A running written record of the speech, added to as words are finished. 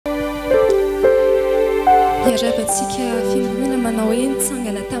Miaravantsika fiangonana manao hoe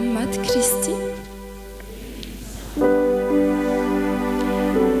nitsangana tamin'ny maty Kristy.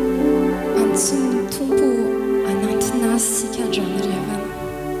 Antsony Tompo anantina azy sika androany ry havana.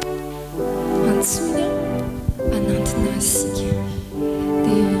 Antsony anantina azy sika.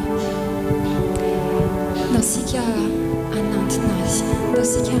 Dia ndao sika anantina azy, ndao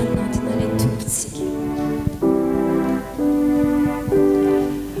sika anantina ilay tompontsika.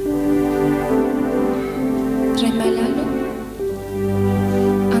 Ray malalo,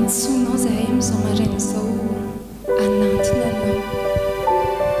 antsonao zahay amin'izao maraina izao anantina anao.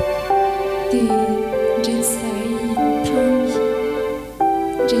 Dia indren'izay tany,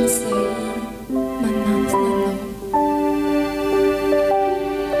 indren'izay manantina anao.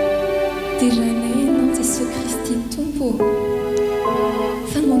 Dia rainay ianao Jesosy Kristy Tompo,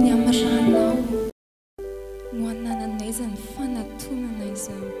 fa noho ny amin'ny ranao no anananay izany fanatonana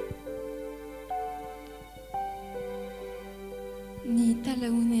izany. Ny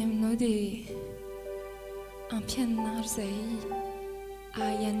talaony aminao dia ampianaro izay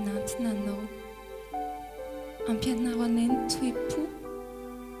ahay anantina anao, ampianaro anay ny toe-po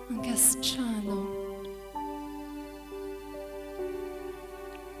ankasitrahanao.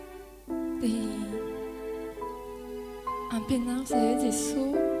 Dia ampianaro izay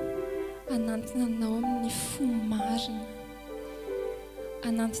Jesosy anantina anao amin'ny fo marina,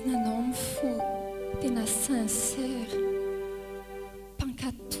 anantina anao amin'ny fo tena sincère,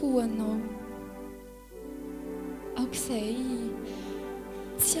 pankatoanao. Aok'izay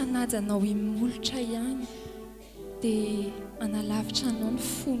tsy hanajanao himolotra ihany dia analavitra anao ny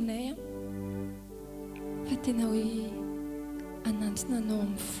fonay, fa tena hoe anantina anao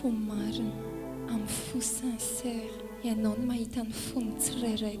amin'ny fo marina, amin'ny fo sincère. Ianao no mahita ny fon'ny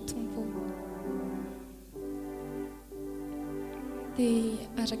tsirairay Tompo. Dia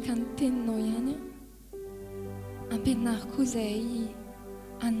araka ny teninao ihany ampianaro koa izay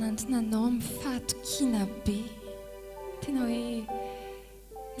anantina anao amin'ny fahatokiana be. Tena hoe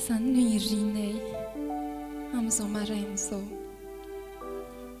izany no irinay amin'izao maraina izao.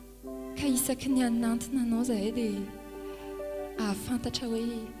 Ka isaky ny anantina anao zahay dia ahafantatra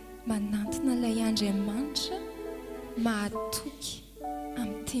hoe manantina ilay Andriamanitra mahatoky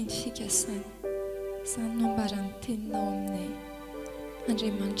amin'ny teny fikasany. Izany no ambaran'ny teninao aminay.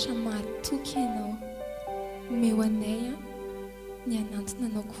 Andriamanitra mahatoky ianao, meo anay ny anantina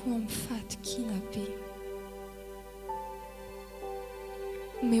anao koa amin'ny fahatokiana be.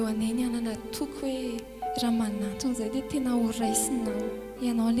 Meo anay ny ananatoky hoe raha manantona izay dia tena ho raisinao,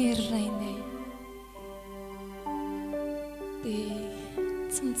 ianao ilay rainay. Dia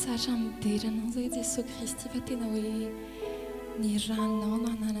tsy mitsatra mideranao izay Jesosy Kristy, fa tena hoe ny ranonao no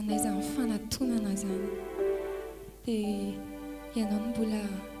anananay izany fanatonana izany. Dia ianao no mbola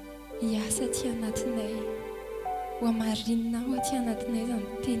hiasa aty anatinay, ho amarinanao aty anatinay izany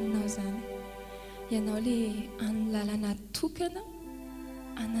teninao izany. Ianao ilay amin'ny lalana tokana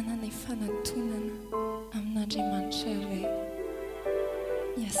anananay fanatonana amin'Andriamanitra iray.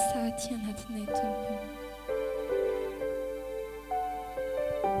 Miasa aty anatinay Tompo.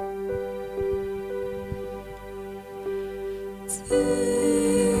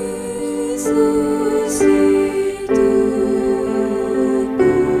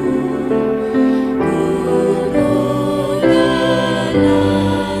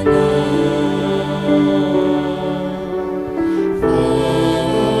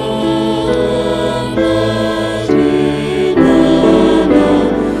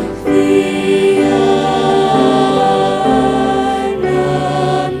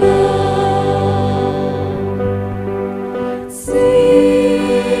 See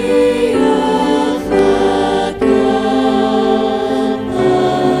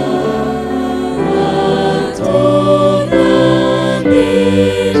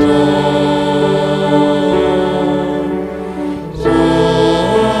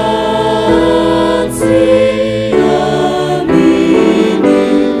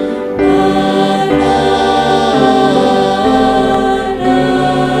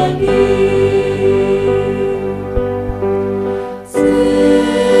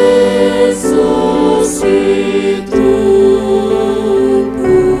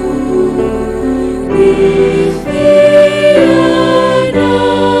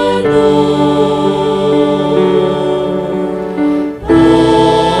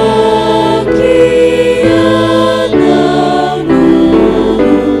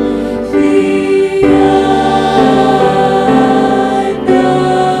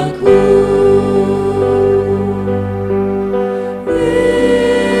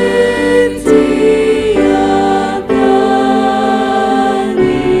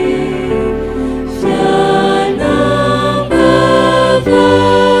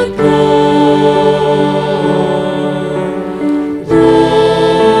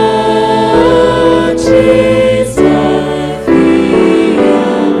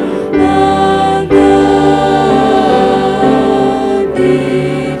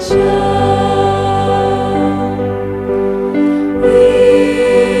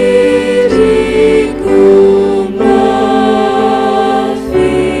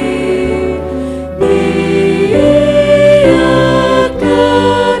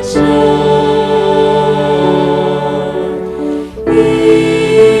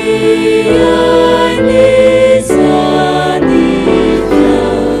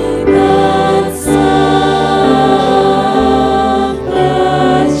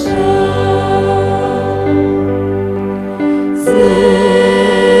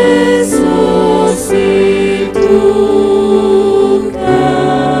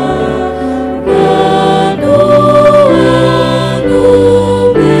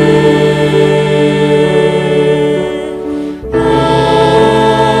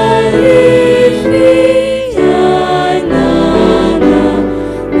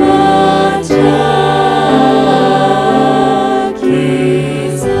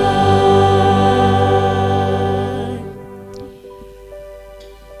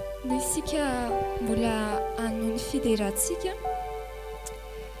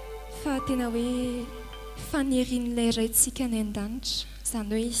fa tena hoe fanirian'ilay raintsika ny an-danitra izany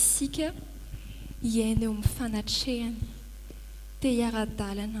hoe isika hiaina eo amin'ny fanatrehany dia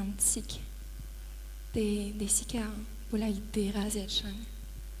hiara-dalana amintsika dia isika mbola hidera azy hatrany.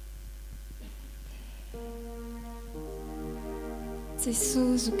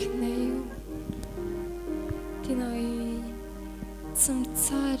 Jesosy zokinay io tena hoe tsy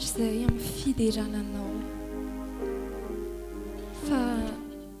mitsahatra izay amin'ny fiderananao fa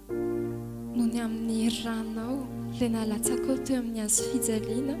noho ny amin'ny ranao ilay nalatsaka teo amin'ny azo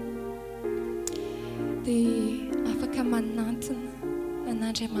fijaliana dia afaka manantona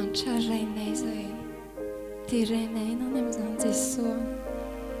an'Andriamanitra rainay izay dia rainay ianao ny amin'izany Jesosy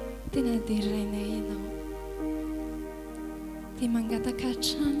tena dia rainay ianao dia mangataka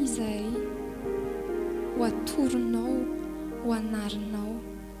hatrany izay ho atoronao ho anarinao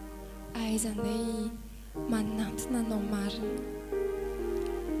ahaizanay manantona anao marina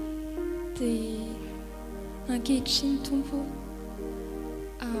dia ankehitriny Tompo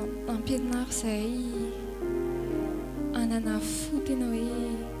ampianaro izay anana fo tena hoe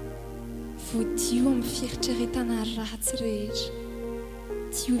voadio amin'ny fieritreretana ratsy rehetra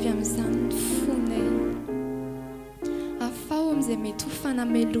diovy amin'izany ny fonay afao amin'izay mety ho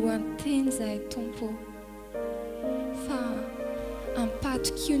fanamelohan'ny teny izay Tompo fa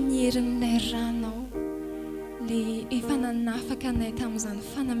ampatok'io ny herin'ilay ranao le efa nanafaka anay tamin'izany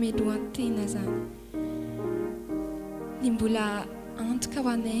fanamelohan'ny tena izany ny mbola antoka ho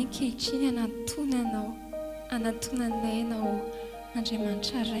anay ankehitriny anatonanay ianao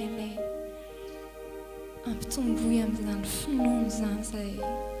Andriamanitra rainay ampitomboy amin'izany finoana izany izay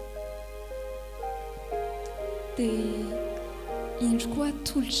dia indro koa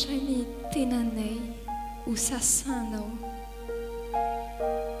atolotray ny tenanay ho sasanao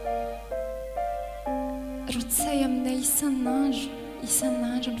rotsay aminay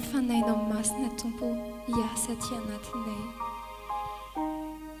isan'andro ny fanainao masina Tompo hiasa aty anatinay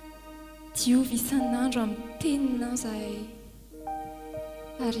diovy isan'andro amin'ny teninao izay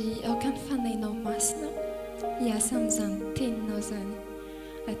ary aoka ny fanainao masina hiasa amin'izany teninao izany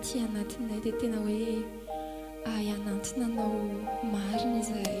aty anatinay dia tena hoe anantona anao marina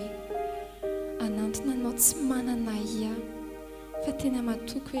izay anantona anao tsy manana ia fa tena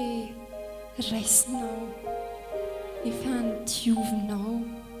matoky hoe raisinao efa nidiovinao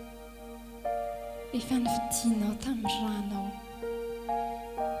efa nividianao tamin'ny ranao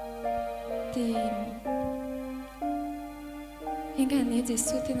dia enganay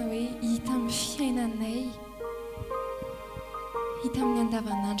Jesosy tena hoe hita amin'ny fiainanay hita amin'ny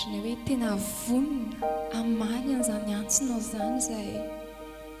andavanandronay hoe tena vonona amaly an'izany antsonao izany izay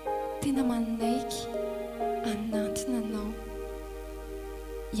tena manaiky anantona anao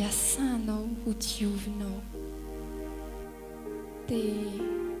hiasanao ho diovinao dia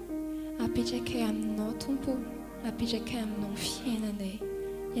apetrakay aminao Tompo apetrakay aminao ny fiainanay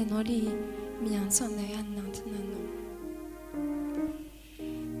ianao le miantso anay anantona anao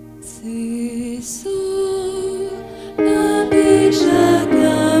Jesosy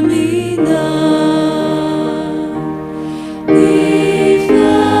apetraka aminao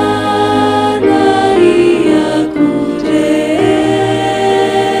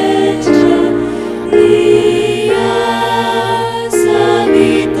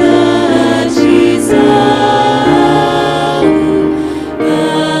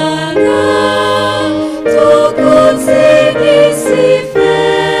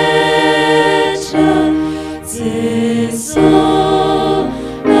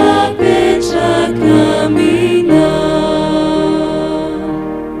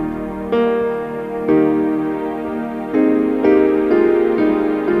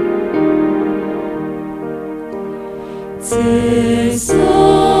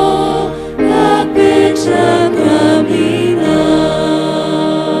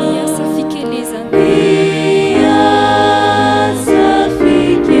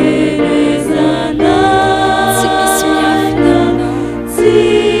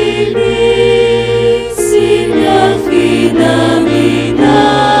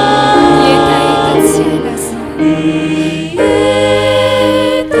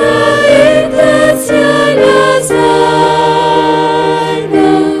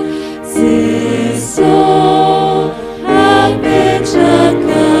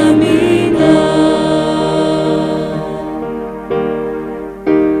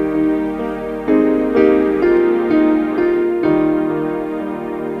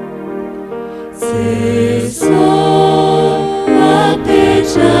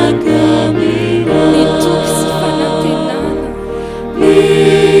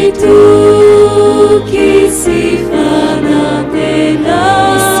Tu que se fanantenana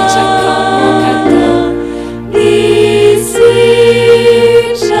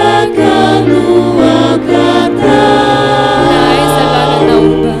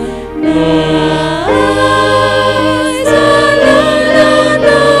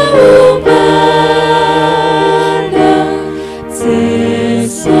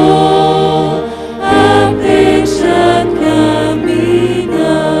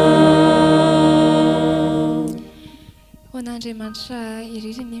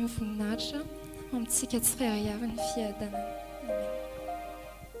mivoninahitra amintsika tsirairay avy ny fiadanana.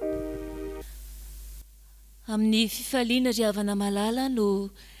 Amin'ny fifaliana ry havana malala no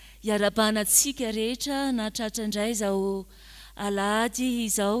iarabanantsika rehetra nahatratra indray izao alahady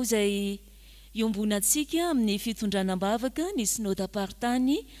izao izay iombonantsika amin'ny fitondranam-bavaka ny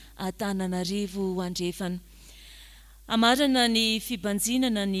synodapartany Antananarivo andrefana. Amarana ny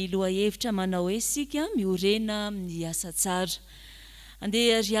fibanjinana ny lohahevitra manao hoe sika miorena amin'ny asa tsara.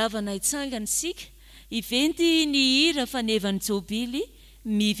 Andeha ry havana hitsangana sika iventy ny hira fanevan'ny jobily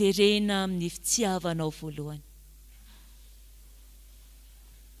miverena amin'ny fitiavanao voalohany.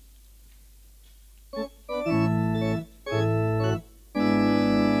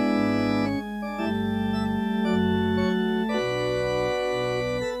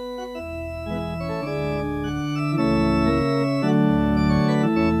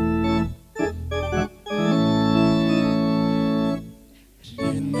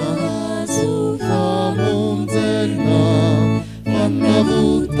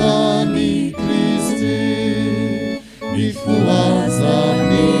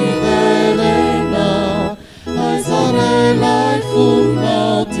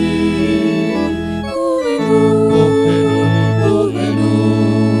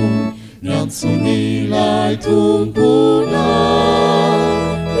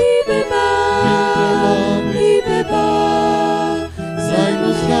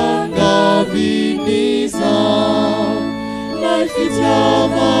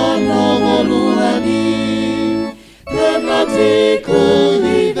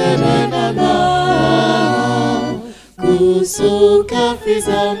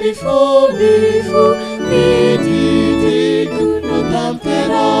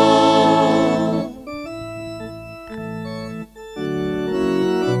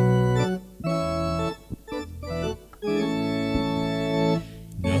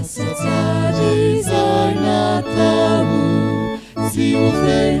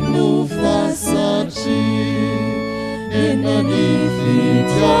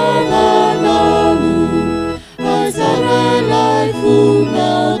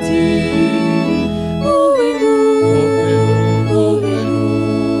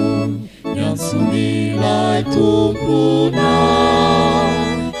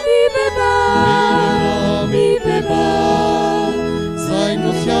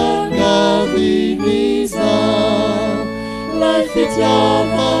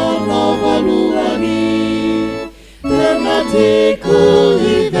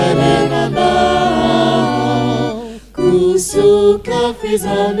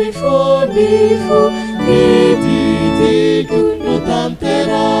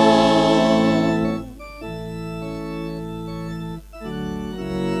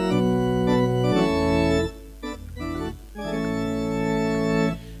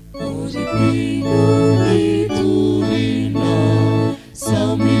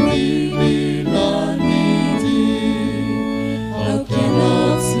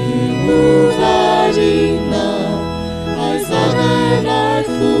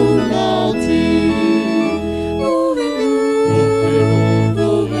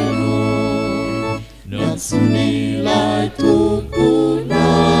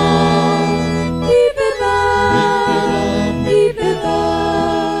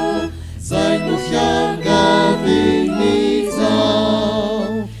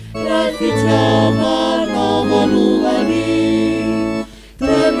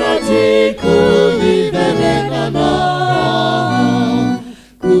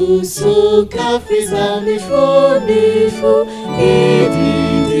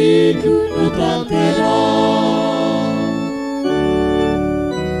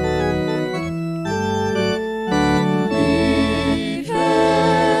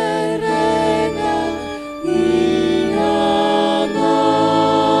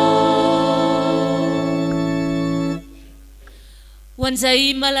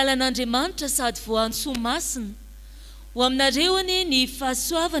 Hoan'izay malala an'Andriamanitra sady voantsoa masina ho aminareony ny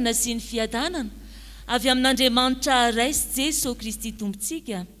fahasoavana sy ny fiadanana avy amin'Andriamanitra ray sy Jesosy Kristy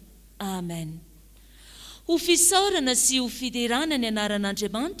tompontsika. Amen. Ho fisaorana sy ho fiderana ny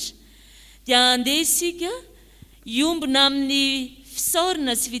anaran'Andriamanitra dia andeha isika iombona amin'ny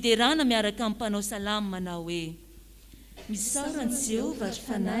fisaorana sy fiderana miaraka amin'ny mpanao salama manao hoe: misaorana Jehovah ry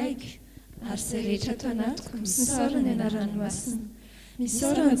fanahiko ary izay rehetra ato anatiko misaorana ny anarany masina.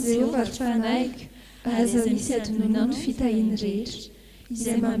 Misaorana Jehovah ry fanahiko aza misy adinoina ny fitahiany rehetra,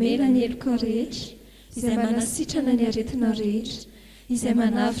 izay mamela ny heloko rehetra, izay manasitrana ny aretina rehetra, izay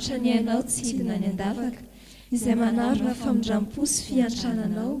manavitra ny ainao tsy hidina ny andavaka, izay manarona famindram-po sy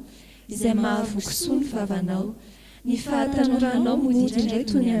fiantrananao, izay mahavoky soa ny vavanao, ny fahatanoranao modindray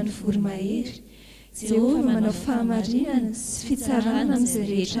toy ny an'ny voromahery. Jehova manao fahamarinana sy fitsarana amin'izay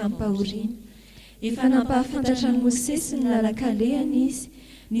rehetra ampahoriana. Efa nampahafantatra ny Mosesy ny lalan-kalehany izy,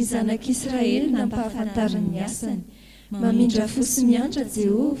 ny zanak'Israely nampahafantarany ny asany. Mamindra fo sy miandra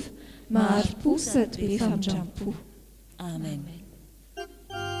Jehova, maharo-po sady be famindram-po. Amen.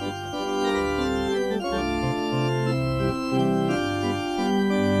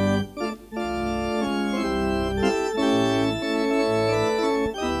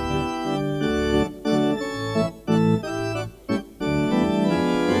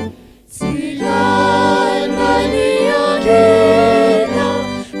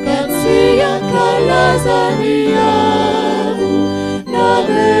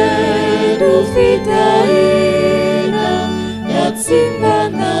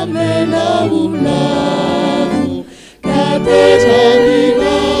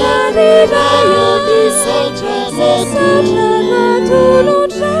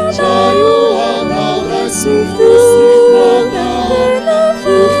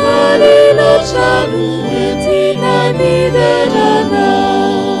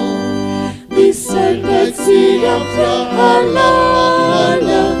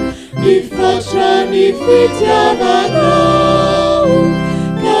 Fitiavana,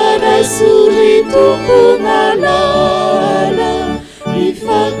 karasuri tumpu malala, Fjkm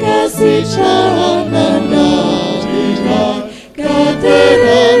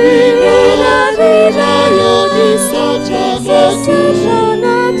Isotry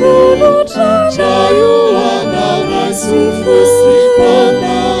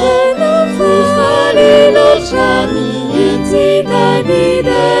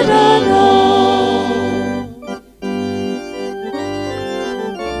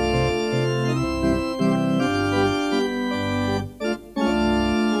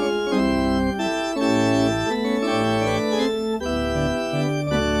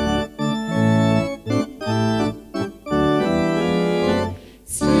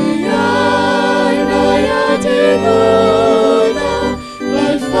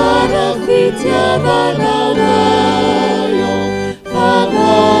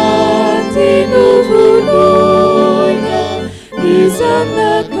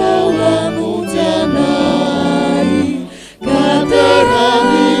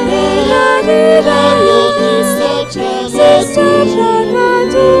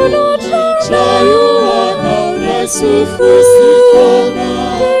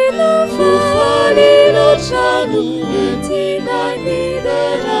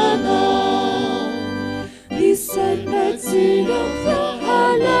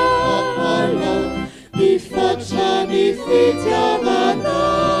Fitiavana.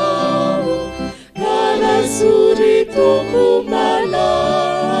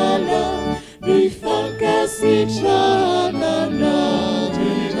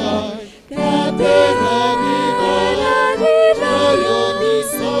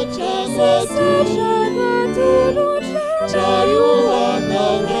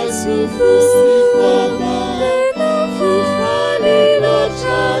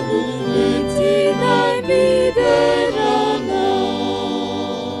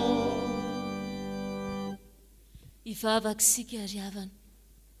 Ivavaksika riavana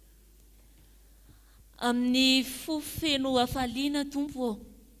amin'ny fofeno hafaliana tompo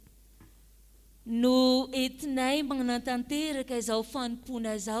no entinay manantanteraka izao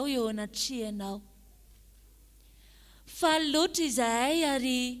fanompoana izao eo anatrihanao. Faly loatra izahay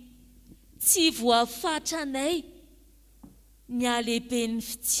ary tsy voafatranay ny halehiben'ny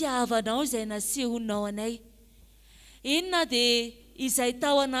fitiavanao izay nasehonao anay. Inona dia izay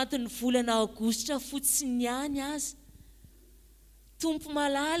tao anatin'ny volana Aogositra fotsiny ihany aza. Tompo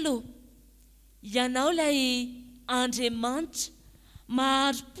malalo, ianao lay Andriamanitra,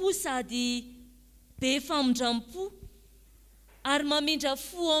 maharo-po sady be famindram-po, ary mamindra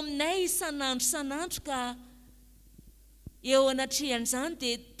fo aminay isan'andro ka eo anatrehan'izany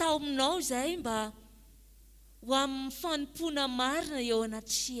dia tao aminao izay mba ho amin'ny fanompoana marina eo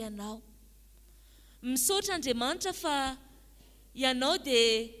anatrehanao. Misaotra Andriamanitra fa ianao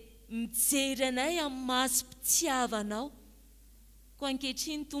dia mijery anay amin'ny masom-pitiavanao. Ko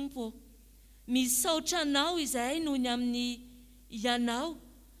ankehitriny tompo, misaotra anao izahay noho ny amin'ny ianao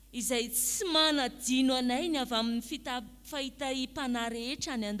izay tsy manadino anay ny avy amin'ny fahitaim-panahy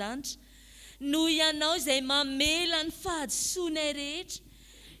rehetra any an-danitra, noho ianao izay mamela ny fahadisoanay rehetra,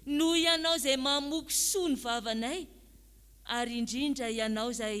 noho ianao izay mamoky soa ny vavanay, ary indrindra ianao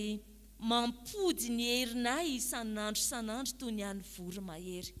izay mampody ny herinay isan'andro toy ny an'ny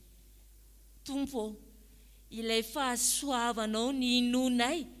voromahery. Tompo, ilay fahasoavanao ny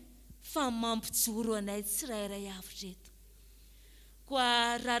inonay fa mampijoro anay tsirairay avy reto.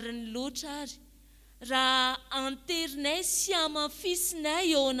 Koa rariny loatra ary raha anterinay sy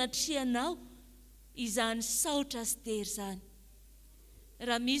amafisinay eo anatrianao izany saotra sy dery zany.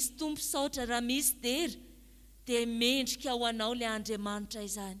 Raha misy tompo saotra, raha misy dery, dia mendrika ho anao ilay Andriamanitra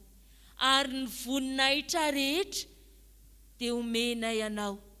izany. Ary ny voninahitra rehetra dia omenay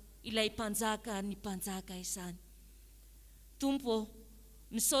anao ilay mpanjaka ny mpanjaka izany. Tompo,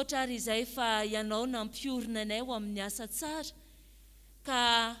 misaotra ary izay fa ianao nampiorina anay ho amin'ny asa tsara,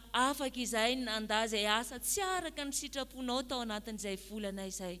 ka afaka izay nanda izay asa tsy araka ny sitraponao tao anatin'izay volana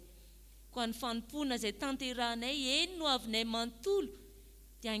izay. Koa ny fanompoana izay tanterahanay eny no avinay manontolo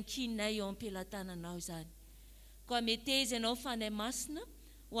dia ankinay eo am-pelantananao izany. Koa meteza ianao fanay masina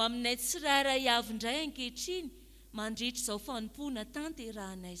ho aminay tsirairay avy indray ankehitriny mandritra izao fanompoana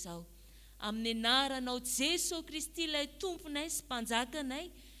tanterahanay izao. Amin'ny anaranao Jesosy Kristy ilay tomponay sy mpanjakanay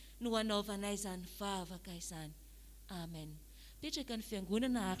no hanaovanay izany vavaka izany. Amen. Petraka ny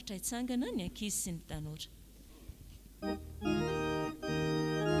fiangonana aritra itsangana ny ankizy sy ny tanora.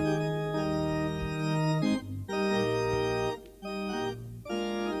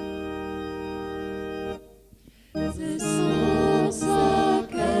 Jesosy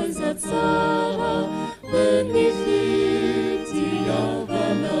sakaiza tsara ny fitiavana,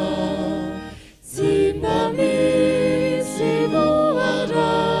 tsy mba misy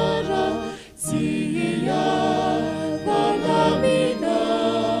voarara, tsy hiavalamina,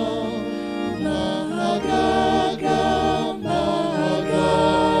 mahagaga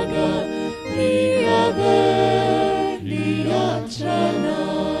miatrana.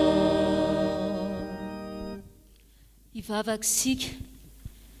 Ivavaka sika,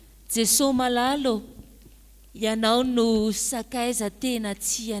 Jesosy malalo, ianao no sakaiza tena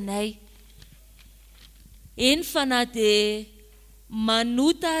tianay. Eny fa na dia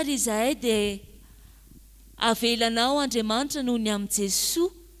manota ary izahay dia avelanao Andriamanitra noho ny amin'ny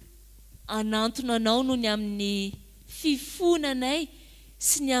Jesosy, anantona anao noho ny amin'ny fifonanay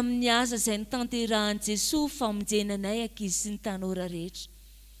sy ny amin'ny asa izay nitanterahan'i Jesosy famonjenanay ankizy sy ny tanora rehetra.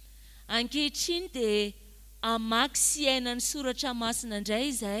 Ankehitriny dia amaky sy aina ny soratra masina indray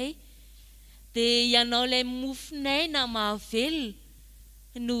izahay, dia ianao ilay mofinay na mahavelona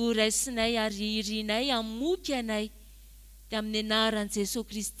no raisinay ary irinay amoky anay, dia amin'ny anaran'i Jesosy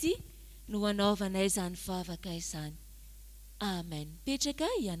Kristy no hanaovanay izany vavaka izany. Amen. Petraka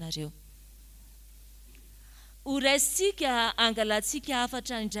ianareo. Ho raisitsika angalantsika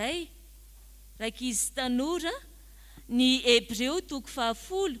afatra indray, rankizy tanora, ny Hebreo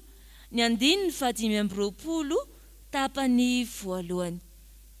 10, ny 520 tapany voalohany.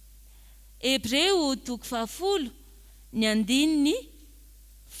 Hebreo 10, ny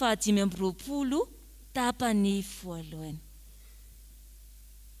 520 tapany voalohany.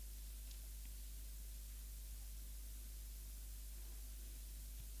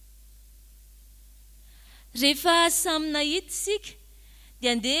 Rehefa samy nahita isika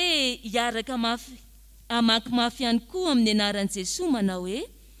dia andeha hiaraka amaky ihany koa amin'ny anaran'i Jesosy manao hoe: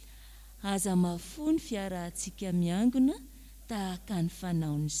 aza mafony fiarahantsika miangona tahaka ny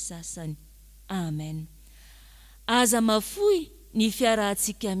fanaon'ny sasany. Amen. Aza mafoy ny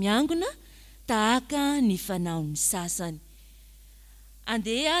fiarahantsika miangona tahaka ny fanaon'ny sasany.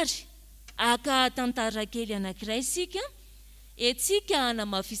 Andeha ary aka tantara kely anankiray isika, etsika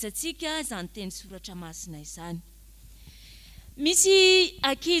hanamafisantsika izany teny soratra masina izany. Misy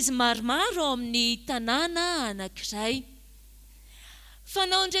ankizy maromaro ao amin'ny tanàna anankiray.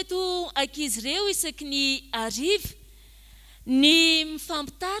 Fanao ndreto ankizy ireo isaky ny hariva ny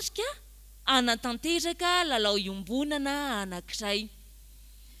mifampitarika anatanteraka lalao iombonana anankiray.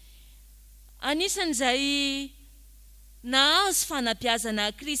 Anisan'izay nahazo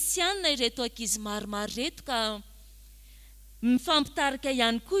fanabeazana kristianina ireto ankizy maromaro reto, ka mifampitarika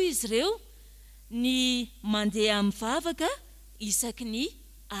ihany koa izy ireo ny mandeha mivavaka isaky ny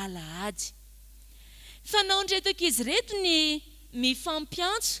Alahady. Fanao ndreto ankizy reto ny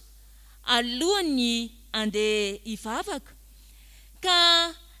mifampiantso alohany andeha hivavaka,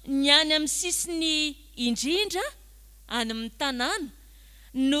 ka ny any amin'ny sisiny indrindra any amin'ny tanàna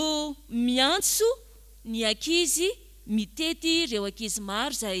no miantso ny ankizy mitety ireo ankizy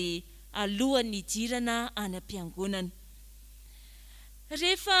maro izay alohany hidirana any am-piangonana.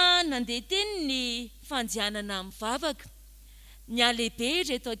 Rehefa nandeha teny ny fandianana mivavaka, ny alehibe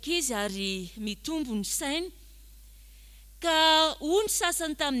ireto ankizy ary mitombo ny sainy, ka hoy ny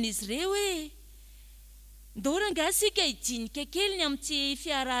sasany tamin'izy ireo hoe: ndora nga sika hidinika kely ny amin'ity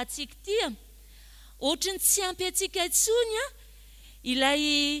fiarahantsika ity, ohatrany tsy ampy antsika intsony ilay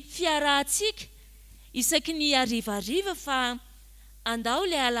fiarahantsika isaky ny harivariva, fa andao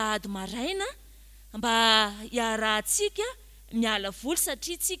ilay alahady maraina mba hiarahantsika miala voly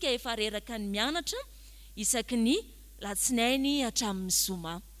satria tsika efa reraka ny mianatra isaky ny latsinainy hatramin'ny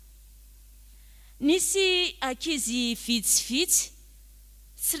zoma. Nisy ankizy vitsivitsy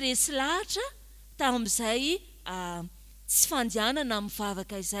tsy resy lahatra tamin'izay tsy fandianana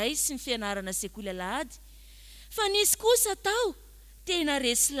mivavaka izay sy ny fianarana sekoly Alahady, fa nisy kosa tao tena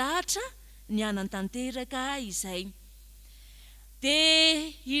resy lahatra ny anan-tanteraka izay.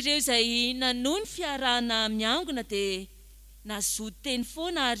 Dia ireo izay nanohy ny fiarahana miangona dia nazody teny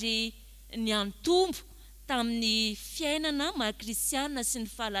foana ary ny antombo tamin'ny fiainana maha-kristianina sy ny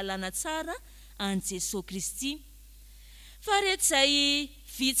fahalalana tsara an Jesosy Kristy. Fa rehetra izay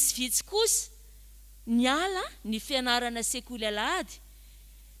vitsivitsy kosa niala ny fianarana sekoly Alahady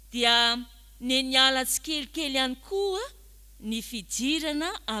dia niala tsikelikely ihany koa ny fidirana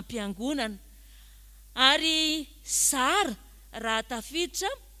am-piangonana ary zara raha tafiditra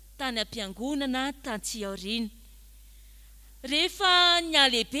tany am-piangonana taty aoriana. Rehefa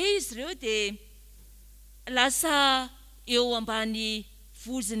nialehibe izy ireo dia lasa eo ambany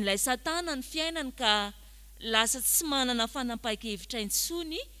vozin'ilay satana ny fiainany ka lasa tsy manana fanampahan-kevitra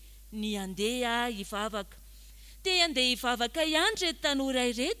intsony ny andeha hivavaka. Te andeha hivavaka ihany reto tanora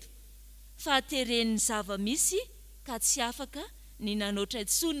ireto fa teren'ny zava-misy ka tsy afaka ny nanoatra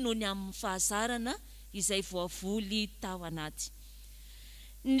intsony noho ny amin'ny fahazarana izay voavoly tao anaty.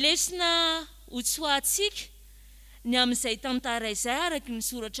 Ny lesona hotsoahantsika ny amin'izay tantara izay araky ny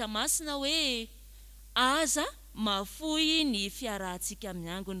soratra masina hoe aza mahafoy ny fiarahantsika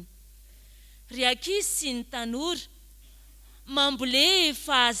miangona. Ry ankizy sy ny tanora mambole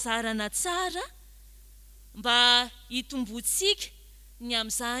fahazarana tsara mba hitomboantsika ny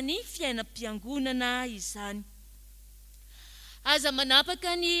amin'izany fiainam-piangonana izany. Aza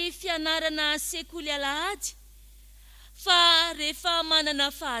manapaka ny fianarana sekoly Alahady fa rehefa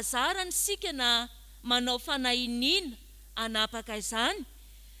manana fahazarana isika na manao fanahiniana anapaka izany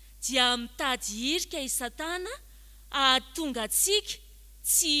dia mitady hirika i satana ahatonga antsika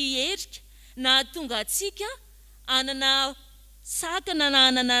tsy herika na ahatonga antsika anana sakana na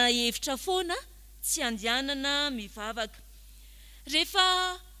anana hevitra foana tsy andianana mivavaka.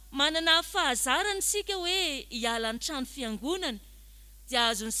 Rehefa manana fahazarana isika hoe hiala ny trano fiangonana dia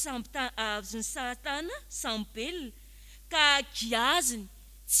azon'ny satana sambelona ka giaziny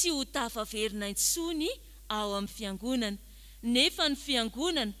tsy ho tafaverina intsony ao amin'ny fiangonana. Nefa ny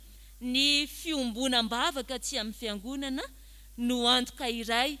fiangonana, ny fiombonam-bavaka aty amin'ny fiangonana no antoka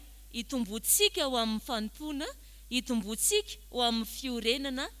iray hitomboantsika ho amin'ny fanompoana, hitomboantsika ho amin'ny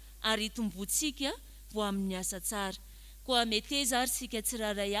fiorenana ary hitomboantsika ho amin'ny asa tsara. Koa meteza ary sika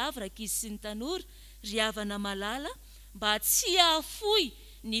tsiraray avy rakizy sy ny tanora ry havana malala mba tsy hahafoy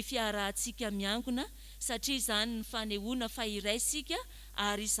ny fiarahantsika miangona satria izany ny fanehoana fa iray sika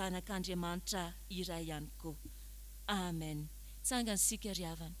ary zanak'Andriamanitra iray ihany koa. Amen. Tsangany sika ry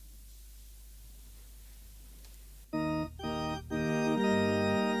havana.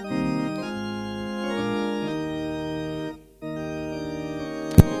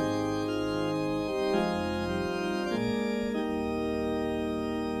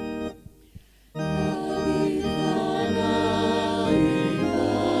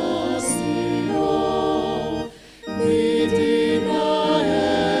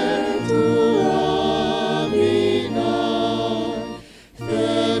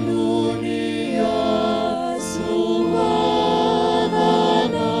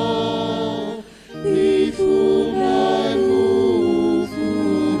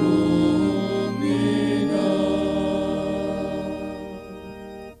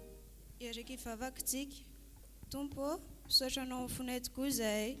 Tompo, sotranao fonay tokoa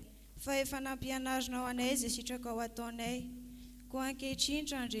izay fa efa nampianarinao anay izay sitraka ao ataonay. Koa ankehitriny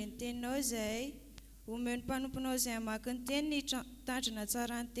trandry ny teninao izay omeo ny mpanomponao izay hamaky ny teny ny tandrina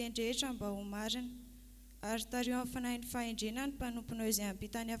tsara ny teny rehetra mba ho marina. Ary tario amin'ny fanahin'ny fahendrena ny mpanomponao izay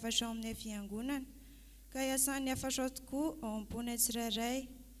hampita ny hafatra ao amin'ny fiangonana ka hiasan'ny hafatra tokoa ao am-ponay tsirairay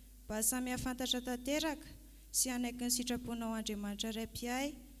mba samy hafantatra tanteraka sy hanaiky ny sitraponao Andriamanitra ray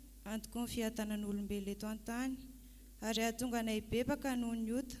mpiay antoko ny fiatanan'olombelona eto an-tany ary ahatonga anay bebaka noho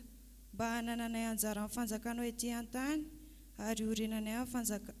ny ota mba hanananay anjara amin'ny fanjakanao ety an-tany ary orenanay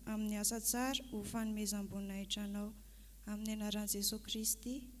amin'ny asa tsara ho fanomezam-boninahitra anao amin'ny anaran'i Jesosy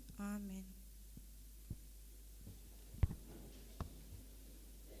Kristy. Amen.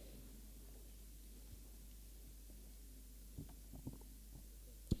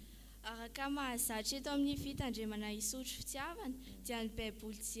 Araka mahazatra eto amin'ny fitandremana Isotry Fitiavana dia ny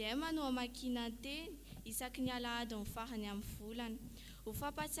Baiboly Fjkm no hamakiana teny isaky ny Alahady ny farany amin'ny volana. Ho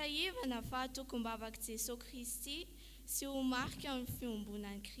fampatsiahivana fa tokom-bavaka Jesosy Kristy sy ho marika amin'ny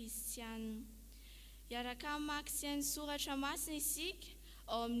fiombonan'ny kristianina. Iaraka mamaky sain'ny soratra masina isika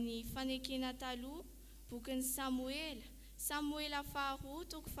ao amin'ny fanekena taloha bokin'ny Samoela faharoa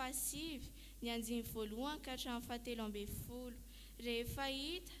toko fahasivy ny andiny voalohany ka hatramin'ny fahatelo amby folo. Rehefa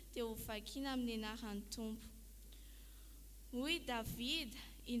hita dia ho vakiana amin'ny anaran'ny Tompo. Hoy Davida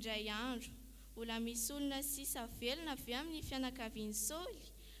indray andro, mbola misy olona sisa velona avy amin'ny fianakavian'ny Saoly,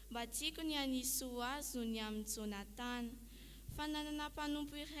 mba tiako ny hanisy ho azy noho ny amin'ny Jonatana. Fa nanana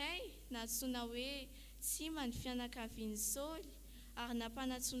mpanompo iray natsoina hoe Tsima ny fianakavian'ny Saoly, ary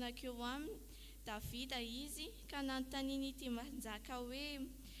nampanatsoinaka eo aminy Davida izy ka nanontaniana ity mpanjaka hoe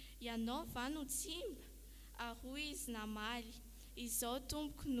ianao va no Tsimba? Ary hoy izy namaly, izao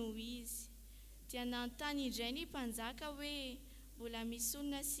tompoko noho izy. Dia nanontany indray ny mpanjaka hoe mbola misy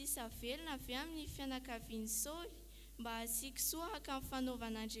olona sisa velona avy amin'ny fianakavian'ny Saoly mba hasiako sohaka amin'ny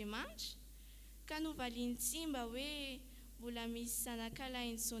fanaovan'Andriamanitra? Ka novaliany Tsimba hoe mbola misy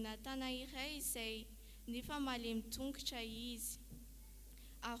zanakalain'i Jonatana iray izay nefa malemy tongotra izy.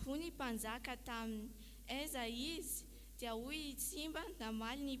 Ary hoy ny mpanjaka taminy, aiza izy? Dia hoy Tsimba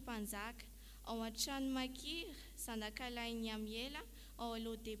namaly ny mpanjaka, ao an-trano Makira, zanakalain'i Amiela ao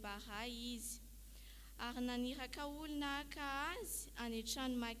Lodebara izy. Ary naniraka olona haka azy any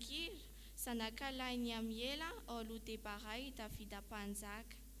an-trano Makira, zanakalain'i Amiela ao Lodebara i Davida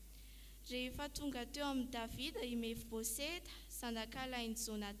mpanjaka. Rehefa tonga teo amin'ny Davida i Mefiboseta, zanakalain'i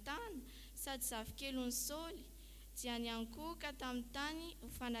Jonatana, sady zafikelon'ny Saoly, dia niankoka tamin'ny tany ho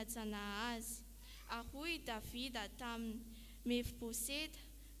fanajana azy. Ary hoy Davida taminy, Mefiboseta,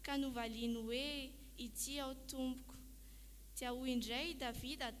 ka novaliany hoe ity ao tompoko. Dia hoy indray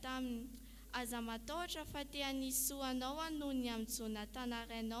Davida taminy, aza matahotra fa te hanisy soanao noho ny amin'ny Jonatana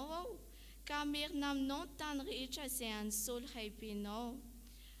rainao ao, ka amerina aminao ny tany rehetra izay an'ny Saoly raibenao.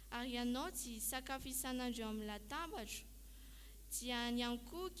 Ary ianao tsy sakafo isan'andro amin'ny latabatra. Dia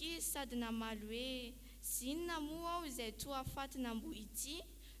niankoky izy sady namaly hoe zinona moa ao izay toa afatina mbo ity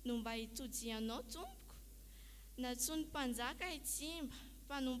no mba hitody anao tompoko? Natsoiny mpanjaka i Tsimba,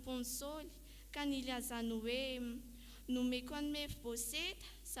 mpanompon'ny Saoly, ka nilazany hoe nomeko an'i Mefiboseta,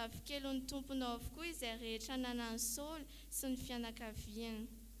 zafikelon'ny tomponao avokoa izay rehetra nanan'ny Saoly sy ny fianakaviany.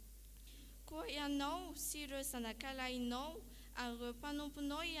 Koa ianao sy ireo zanakalainao ary ireo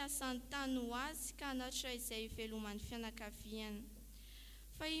mpanomponao hiasany tany ho azy ka hanatra izay iveloman'ny fianakaviany.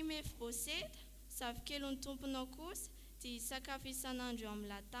 Fa i Mefiboseta, zafikelon'ny tomponao kosa, dia hisakafo isan'andro eo amin'ny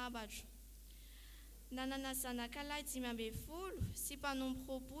latabatra. Nanana zanakalahy 12 sy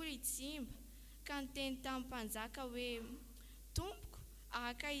mpanompo 10 i Tsimba, ka niteny tamin'ny mpanjaka hoe tompoko,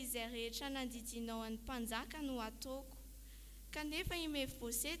 araka izay rehetra nandidinao an'ny mpanjaka no ataoko. Kanefa i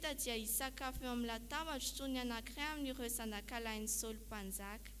Mefiboseta dia hisakafo eo amin'ny latabatra toy ny anankiray amin'ireo zanakalain'ny Saoly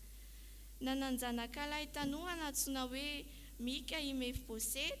mpanjaka. Nanana zanakalahy tanora natsoina hoe Mika i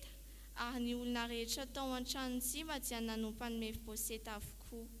Mefiboseta, ary ny olona rehetra tao an-tranon'ny Tsimba dia nanompa an'i Mefiboseta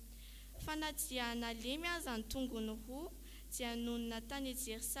avokoa. Fa na dia nalemy aza ny tongony roa, dia nonona tany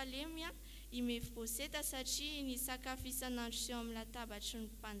Jerosalema i Mefiboseta satria nisakafo isan'andro sy eo amin'ny latabatry ny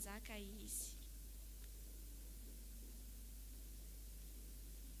mpanjaka izy.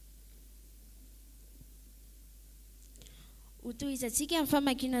 Ho tohizantsika amin'ny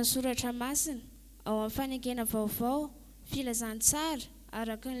famakiana ny soratra masina ao amin'ny fanekena vaovao filazantsara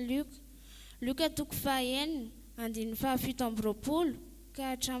araka ny Luka toko 9 andininy 17 ka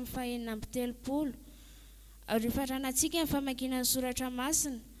hatramin'ny 19. Ary faranantsika amin'ny famakiana ny soratra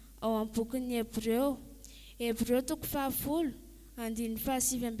masina ao amin'ny bokin'ny Hebreo toko 10 andininy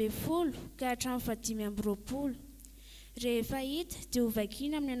 17 ka hatramin'ny 15. Rehefa hita dia ho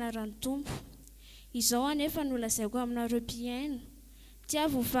vakiana amin'ny anaran'ny Tompo. Izao anefa nolazaiko aminareo mpiaino,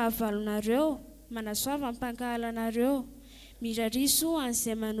 tiavo ho fahavalonareo, manasoava ny mpankahalanareo, mirariso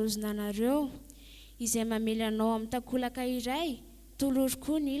an'izay manozona anareo, izay mamely anao amin'ny takolaka iray, toloro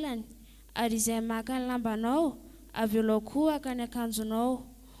koa ny ilany, ary izay maka ny lambanao, avy eo koa aka ny akanjonao.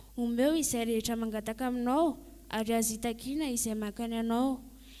 Omeo izay rehetra mangataka aminao, ary azo hitakina izay maka ny anao.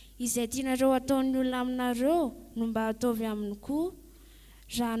 Izay tianareo ataon'ny olona aminareo no mba ataovy aminy koa.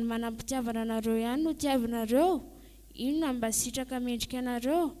 Raha ny manam-pitiavana anareo ihany no tiavinareo, inona mba sitraka mendrika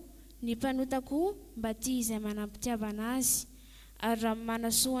anareo? Ny mpanota koa mba tia izay manam-pitiavana azy. Ary raha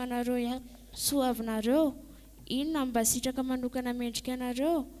manasoa anareo soavinareo, inona mba sitraka manokana mendrika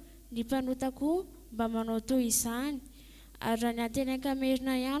anareo? Ny mpanota koa mba manao toy izany. Ary raha ny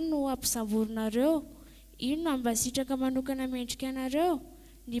antenenkamerina ihany no ampisamborinareo, inona mba sitraka manokana mendrika anareo?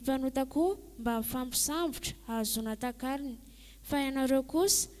 Ny mpanota koa mba mifampisambotra ahazona takaliny. Fa ianareo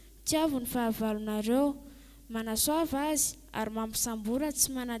kosa tiavo ny fahavalonareo, manasoava azy ary mampisambora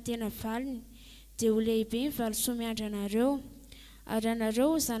tsy manantena valiny. dia ho lehibe ny valosoa miandry anareo. Ary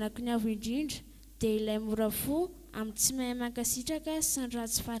anareo zanaky ny avo indrindra dia ilay mora fo amin'ny tsy mahay mankasitraka sy ny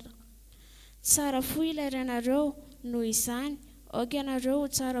ratsy tsara fo ilay renareo. Noho izany aoka ianareo ho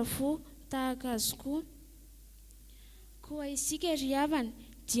tsara fo tahaka azy koa isika ry havana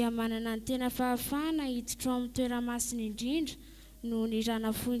dia manana ny tena fahafahana hiditra ao amin'ny toeramasina indrindra noho ny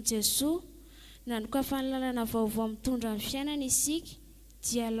rana foin' Jesoa. Nanokafa ny lalana vaovao mitondra ny fiainana isika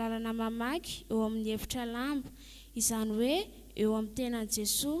dia lalana mamaky eo amin'ny hevitra lamba, izany hoe eo amin'ny tenan'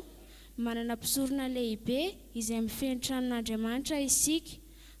 Jesoa. Manana mpisorona lehibe izay mifeno tranon'Andriamanitra isika,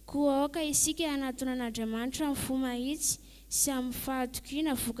 koa aoka isika hanatona an'Andriamanitra amin'ny fo mahitsy sy amin'ny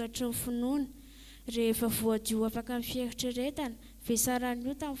fahatokiana vokatry ny finoana. Rehefa voadio afaka amin'ny fieritreretana vesaran'ny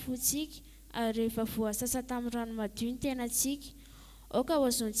io tamin'ny fontsika, ary rehefa voasasa tamin'ny rano madio ny tenantsika. Aoka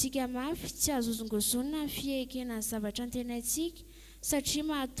hoazontsika mafy tsy azozongozonina ny fiekena ny zavatra an-tenaitsika, satria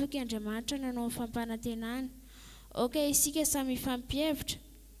mahatoky Andriamanitra nanao ny fampanantenana. Aoka isika samy hifampihevitra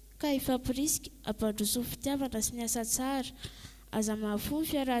ka hifampirisika hampandroso ny fitiavana sy ny asa tsara. Aza mahafo ny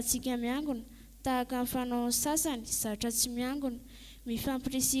fiarahantsika miangona tahaka ny fanaon'ny sasany zatra tsy miangona.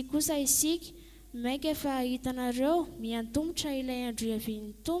 Mifampirisika kosa isika maika efa hitanareo miantombotra ilay andro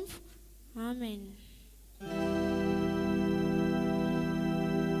iavian'ny Tompo. Amen.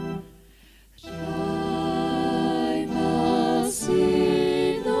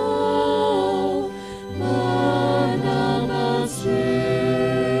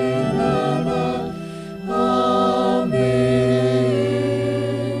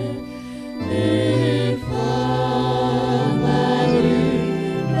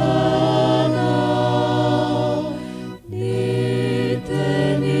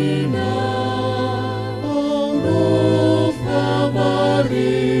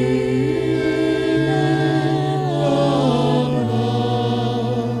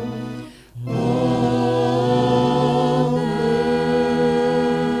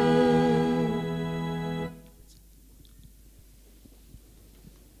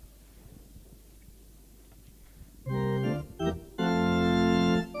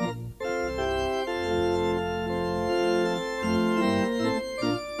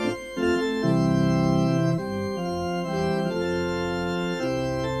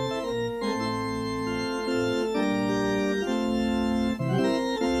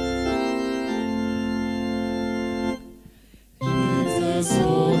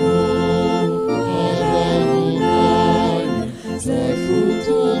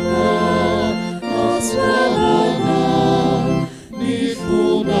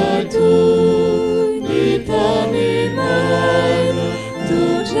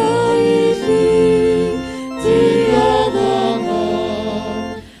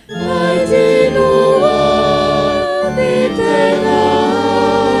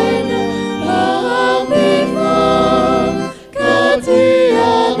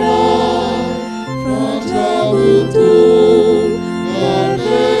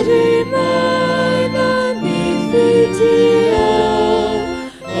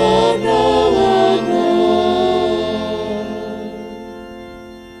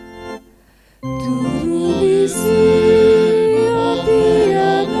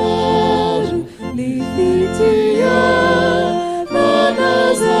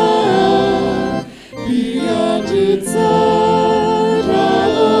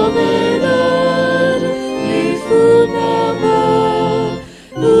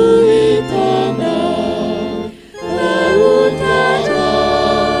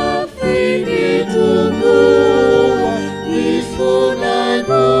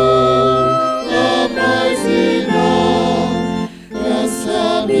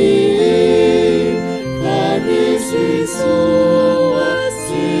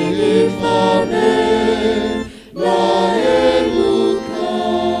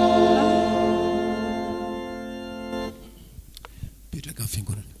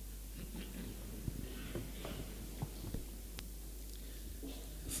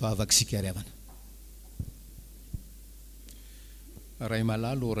 Ray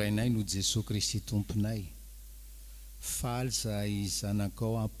malalo rainay no Jesosy Kristy tomponay. Faly zahay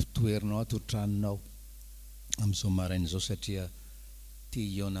zanakao ampitoerinao ato tranonao amin'izao marain'izao satria te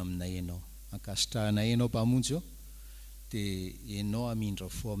hiona aminay ianao. Ankasitrahanay ianao mpamonjy eo dia ianao amindra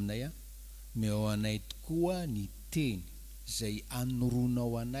fo aminay meo anay tokoa ny teny izay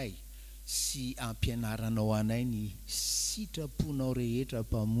anoronao anay sy ampianaranao anay ny sitraponao rehetra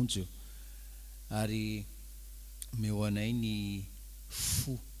mpamonjy eo, ary meo anay ny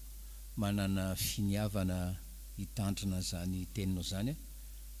fo manana finiavana hitandrina zany teninao zany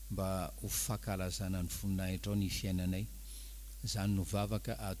mba ho fankalazana ny voninahitra ao ny fiainanay. Zany no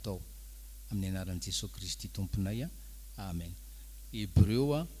vavaka atao amin'ny anaran'i Jesosy Kristy tomponay. Amen.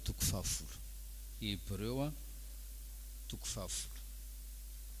 Hébreu toko 10. Hébreu toko 10.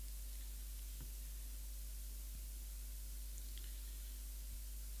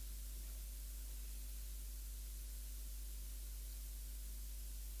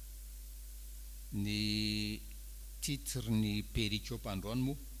 Ny titre ny perikopy androany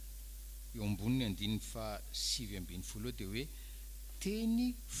moa eo amboniny 7:20 dia hoe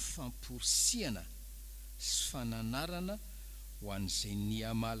teny famporisiana sy fananarana ho an'izay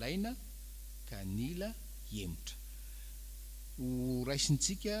niamalaina ka nila hemotra. Ho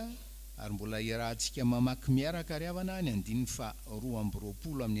raisintsika ary mbola irahantsika mamaky miaraka ry havana ny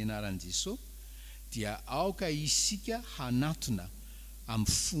 2:20 amin'ny anaran'i Jesosy dia aoka isika hanatona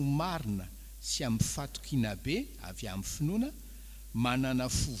amin'ny fo marina sy amin'ny fatokina be avy amin'ny finoana, manana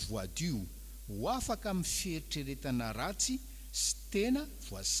fo voadio ho afaka amin'ny fieritreretana ratsy sy tena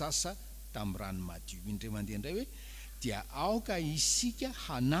voasasa tamin'ny rano madio. Indray mandeha indray hoe dia aoka isika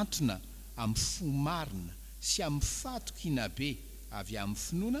hanatona amin'ny fo marina sy amin'ny fatokina be avy amin'ny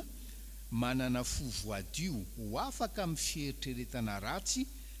finoana, manana fo voadio ho afaka amin'ny fieritreretana ratsy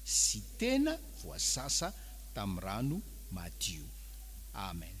sy tena voasasa tamin'ny rano madio.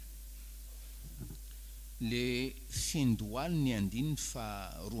 Amen. Le fendohany ny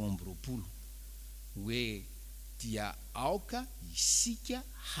 2:20 hoe dia aoka isika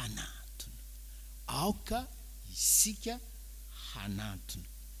hanatona. Aoka isika hanatona.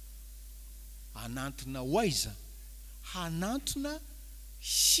 Hanatona hoaiza? Hanatona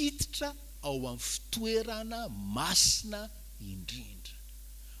hiditra ao amin'ny fitoerana masina indrindra.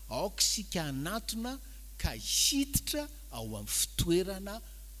 Aoka isika hanatona ka hiditra ao amin'ny fitoerana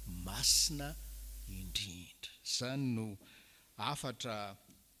masina indrindra. Zany no afatra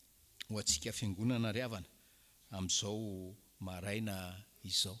ho antsika fiangonana ry havana amin'izao maraina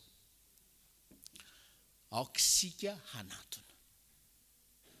izao. Aoka isika hanatona.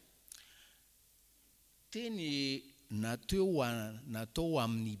 Teny natao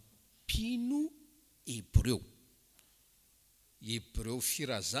amin'ny mpino Hébreu. Hébreu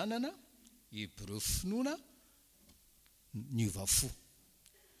firazanana, Hébreu finoana, niovafo.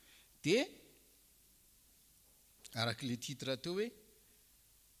 Dia araka le titre teo hoe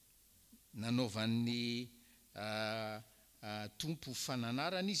nanaovan'ny tompo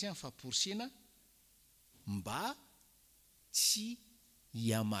fananarana izy famporisiana mba tsy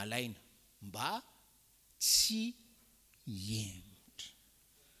hiamalaina, mba tsy hihemotra.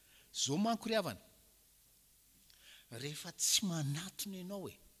 Zao manko ry havana, rehefa tsy manatona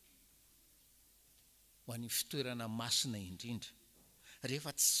ianao ho an'ny fitoerana masina indrindra,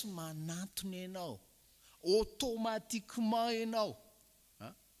 rehefa tsy manatona ianao, automatiquement ianao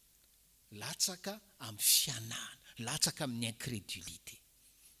latsaka amin'ny fianahana, latsaka amin'ny incrédulité,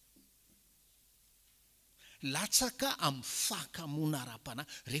 latsaka amin'ny fahakamoana ara-panahy.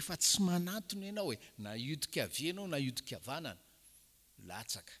 Rehefa tsy manatona ianao na iodika avy ianao na iodika vanana,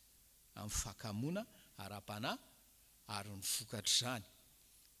 latsaka amin'ny fahakamoana ara-panahy ary ny vokatra izany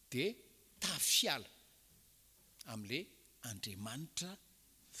dia tafiala amin'le Andriamanitra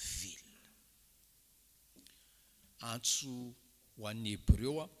velona. Antso ho an'ny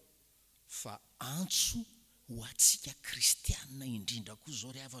Hébreu fa antso ho antsika kristianina indrindra koa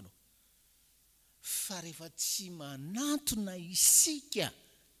zao ry havanao. Fa rehefa tsy manatona isika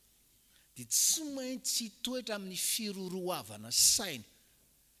dia tsy maintsy toetra amin'ny firorohavana saina,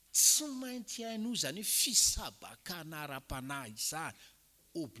 tsy maintsy haino zany fisabakana ara-panahy izany,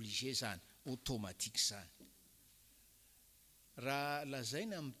 obligé zany, automatique zany. Raha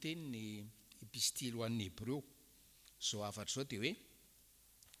lazaina amin'ny teniny epistily ho an'ny Hébreu zao afatra zao dia hoe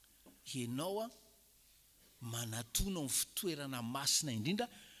ianao manatona amin'ny fitoerana masina indrindra,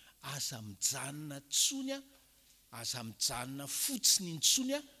 aza mijanona tsony, aza mijanona fotsiny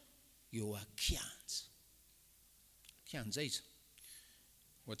intsony eo akianja. Kianja iza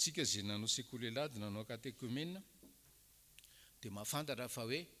ho antsika zay nanao sekolelady, nanao katekemena dia mahafantatra fa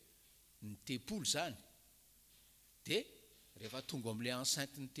hoe ny tempolo zany dia rehefa tonga amin'ilay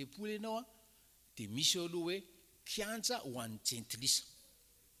enceinte ny tempolo ianao dia misy eo aloha hoe kianja ho an'ny jentilisa,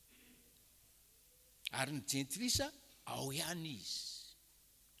 ary ny jentilisa ao ihany izy.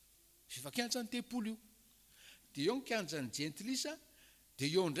 Fifakianja ny tempolo io. Dia eo ny kianja ny jentilisa, dia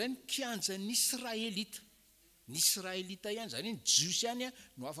eo indray ny kianja ny Israelita. Ny Israelita ihany zany, ny jiosy ihany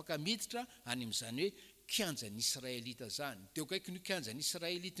no afaka miditra any amin'izany hoe kianja ny Israelita zany. Dia kaiky ny kianja ny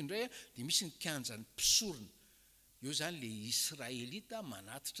Israelita indray dia misy ny kianja ny mpisorona. Eo zany le Israelita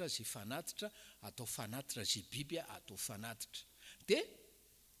manatitra zay fanatitra, atao fanatitra zay biby atao fanatitra. Dia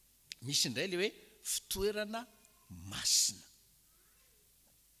misy indray le hoe fitoerana masina.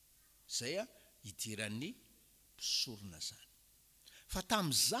 zay a idiran'ny mpisorona zany fa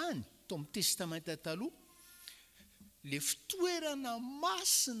tamin'izany to amin'ny testamenta taloha le fitoerana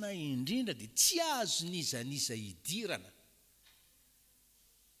masina indrindra dia tsy azo nizaniza idirana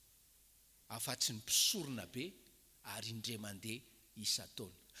afa-tsy ny mpisorona be ary indre mandeha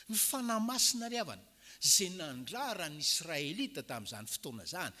isa-taona ny fanahy masina ry havana zay nandrara ny israelita tamin'izany fotoana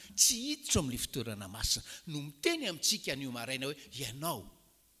zany tsy hiditra amin'le fitoerana masina no miteny amintsika an'io maraina hoe ianao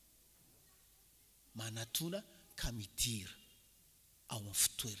manatona ka midira ao amin'ny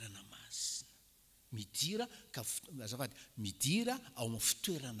fitoerana masina midira ka azafady midira ao amin'ny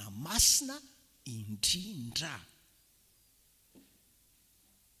fitoerana masina indrindra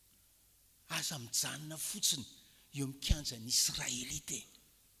aza mijanona fotsiny eo mikanjan'ny israelita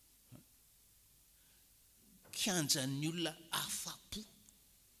kianjan'ny olona afa-po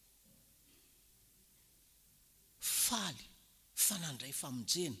faly fanandray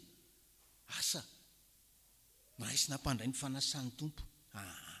famonjena asa miraisina mpandray ny fanasan'ny tompo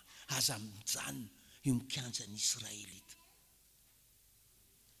aza mijanona eo mikanjan'ny israelita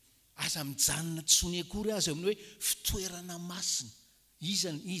aza mijanona tsony akory azy amin'ny hoe fitoerana masina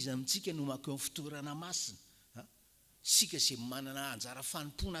iza amintsika no maka eo amin'ny fitoerana masina sika zay manana anjara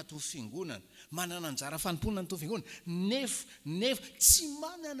fanompoana ato ny fiangonana manana anjara fanompoana ato ny fiangonana nefa tsy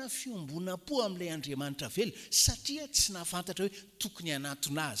manana fiombona-po amin'ilay Andriamanitra velo satria tsy nahafantatra hoe tokony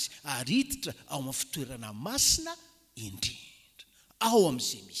hanatona azy ary hiditra ao amin'ny fitoerana masina indrindra ao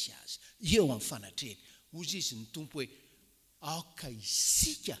amin'izay misy azy eo amin'ny fanatrehany ozy izy ny tompo hoe aoka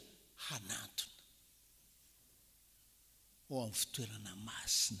isika hanatona ao amin'ny fitoerana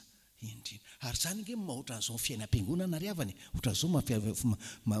masina indrindra ary zany nge mahoatra an'izao fiainam-piangonana ry havany ohatran'izao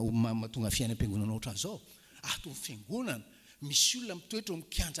mahatonga fiainam-piangonana ohatran'izao ato ny fiangonana misy olona mitoetra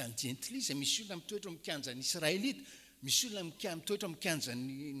mikanjan'ny jentilisa misy olona mitoetra mikanjan'ny israelita misy olona mitoetra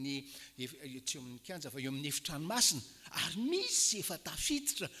mikanjan'ny tsy eo amin'ny kanja fa eo amin'ny efitranomasina ary misy efa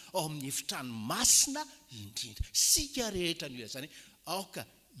tafiditra ao amin'ny efitranomasina indrindra sika rehetra ny zany aoka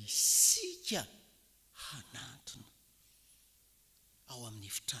isika hanatona ao amin'ny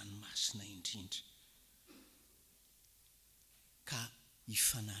efitranomasina indrindra ka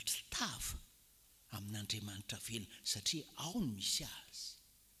hifanatry tava amin'Andriamanitra velona satria ao no misy azy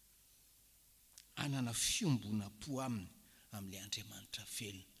anana fiombona-po aminy amin'ilay Andriamanitra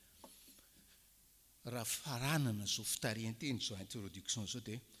velona raha faranana zao fitarihanteny zao introduction zao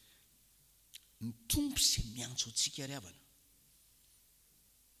dia ny tompo izay miantso antsika ry havana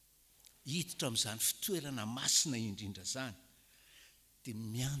hiditra amin'izany fitoerana masina indrindra zany dia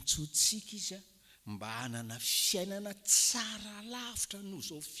miantso antsika izy mba hanana fiainana tsara lavitra no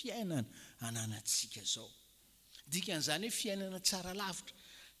zao fiainana ananantsika zao dikan'izany hoe fiainana tsara lavitra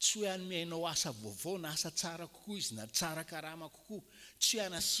tsy hoe anomeanao asa vaovao na asa tsara kokoa izy na tsara karama kokoa tsy hoe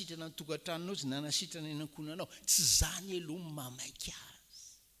hanasitrana ny tokantranonao izy na hanasitrana ny ankonanao tsy zany aloha mamaika azy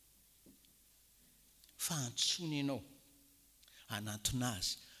fa antsony ianao hanatona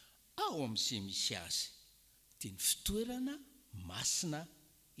azy ao amin'izay misy azy dia ny fitoerana masina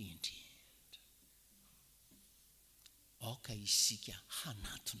indrindra aoka isika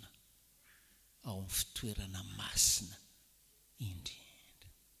hanatona ao amin'ny fitoerana masina indrindra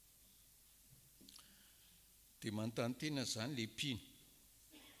dia manontany zany le mpino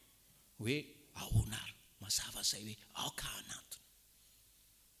hoe ahoana ary mazava zay hoe aoka hanatona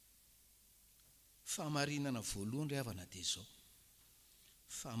fahamarinana voalohany ry havana dia zao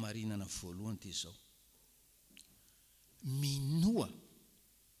fahamarinana voalohany dia zao minoa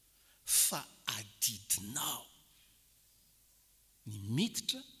fa adidinao ny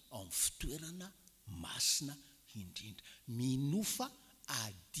miditra ao amin'ny fitoerana masina indrindra minoa fa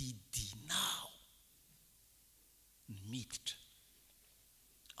adidinao ny miditra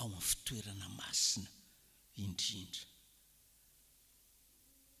ao amin'ny fitoerana masina indrindra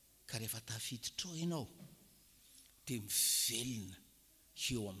ka rehefa tafiditra ao ianao dia mivelona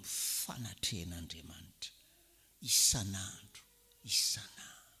eo amin'ny fanatrehan'Andriamanitra isan'andro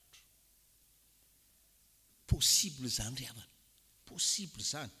possible zany ry havana possible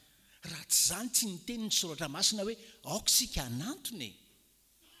zany raha tsy zany tsy niteny ny soratra masina hoe aoka sika hanantony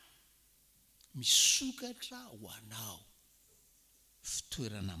misokatra ho anao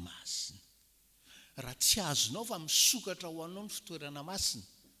fitoerana masina raha tsy azonao fa misokatra ho anao ny fitoerana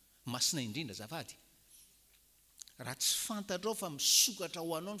masina indrindra zafady raha tsy fantatrao fa misokatra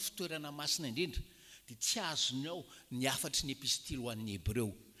ho anao ny fitoerana masina indrindra dia tsy azonao ny afatry ny epistily ho an'ny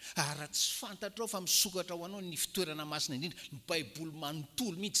Hebreo ary raha tsy fantatrao fa misokatra ho anao ny fitoerana masina indrindra ny baiboly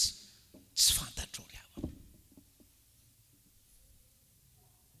manontolo mihitsy tsy fantatrao ry havana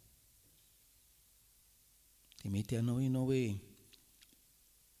dia mety anao ianao hoe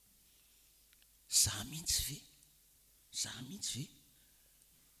za mihitsy ve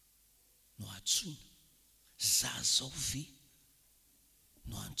no antsoina, za zao ve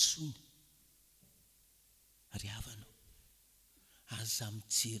no antsoina. Ry havanao, aza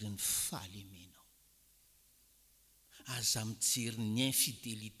mijery ny fahalemenao, aza mijery ny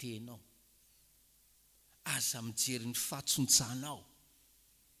infidélité-nao, aza mijery ny fahatsontsanao,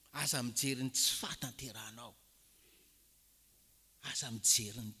 aza mijery ny tsy fahatanteranao, aza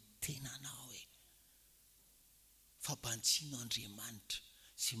mijery ny tenanao e. Fampantsino Andriamanitra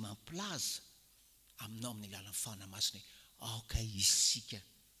sy mampilaza aminao amin'ny alalan'ny fanamasina hoe aoka isika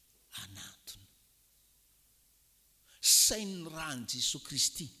anatony. Sain'ny rany Jesosy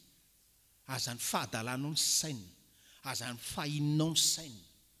Kristy, aza ny fahadalanao ny sainy, aza ny fahininao ny sainy.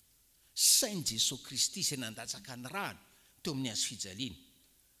 Sainy Jesosy Kristy izay nandatsaka ny rany teo amin'ny hazo fijaliana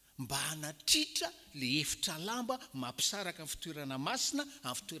mba hanatritra le efitra lamba mampisaraka amin'ny fitoerana masina,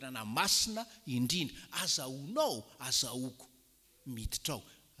 amin'ny fitoerana masina indrindra. Azahoanao, azahoako miditra ao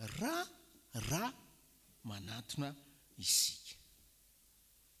raha manatona isika.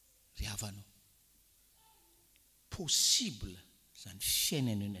 Ry havanao, possible zany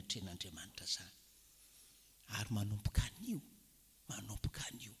fiainana eny an-tren'Andriamanitra zany, ary manompoka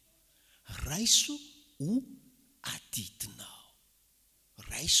an'io raiso ho adidinao,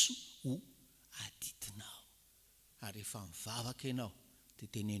 raiso ho adidinao. Ary rehefa mivavaka ianao dia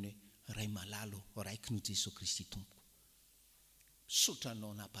teneny hoe ray malalo raiky no Jesosy Kristy tompoko.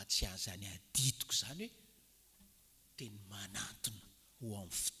 Sotranao nampatsiahy zany adidiko zany hoe teny manantona ho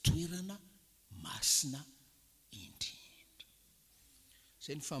amin'ny fitoerana masina indrindra.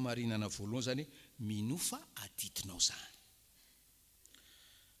 Zay ny fahamarinana voalohany zany, minofa adidinao zany.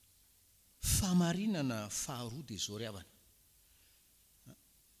 Fahamarinana faharoa dia zao ry havana,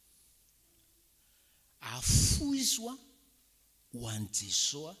 afoizo ho an'i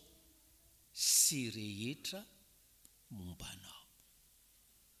Jesosy sy rehetra mombanao.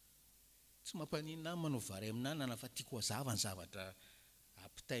 Tsy mampanina manao vary amin'anana fa tiako hazava ny zavatra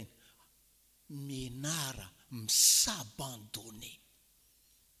ampitaina. Menara misabandone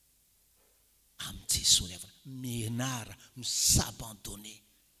amin'ny Jesosy ry havana, menara misabandone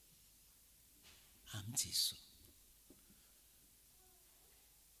amin'ny Jesosy.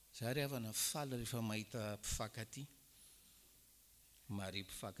 Za ry havana faly rehefa mahita mpifankaty, mare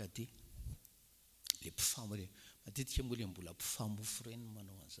mpifankaty, le mpifamo reny, matetika moa le mbola mpifamofo reny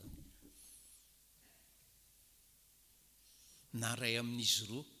manao an'izany. Na ray amin'izy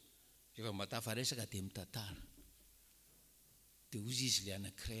roa rehefa matafaresaka dia mitantara, dia ozy izy le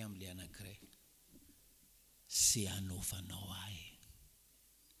anankiray amin'le anankiray, se anaovanao ahy,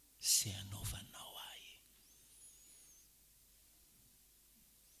 se anaovanao ahy.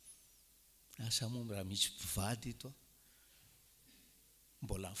 Asa moa raha misy mpivady eto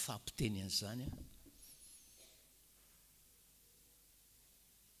mbola mifampiteny an'izany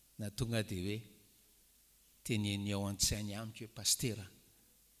na tonga dia hoe teneny ao an-tsainy amiko hoe pastera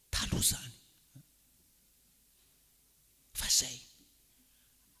taloha zany, fa zay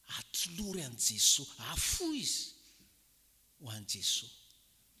atolory an'i Jesosy, afo izy ho an'i Jesosy,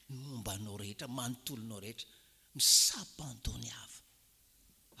 mombanao rehetra, manontolonao rehetra, misabandony hava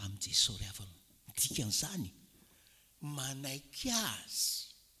amin'ny Jesosy ry havana. Dikan'izany manaiky azy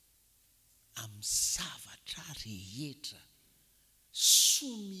amin'ny zavatra rehetra,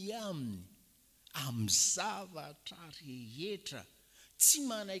 somy aminy amin'ny zavatra rehetra, tsy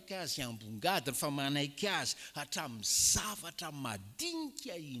manaiky azy ambongadiny fa manaiky azy hatramin'ny zavatra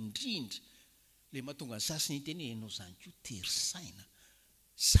madinika indrindra. Le mahatonga ny sasany teny ianao zany koa tery saina,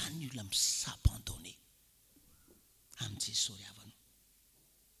 zany olona misabandone amin'ny Jesosy ry havana.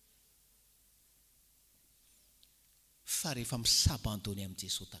 Fa rehefa misabandone amin'ny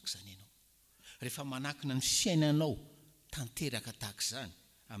Jesosy tahaka izany ianao, rehefa manakina ny fiainanao tanteraka tahaka izany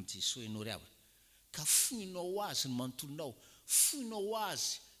amin'ny Jesosy ianao ry havana, ka foinao azy ny manontolonao, foinao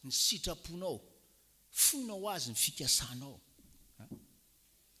azy ny sitraponao, foinao azy ny fikasanao,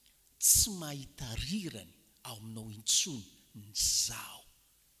 tsy mahita rirany ao aminao intsony ny zao,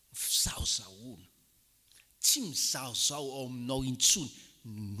 fizahozahoana, tsy mizahozaho ao aminao intsony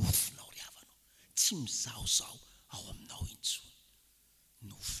ny nofinao ry havanao, tsy mizahozaho ao aminao intsony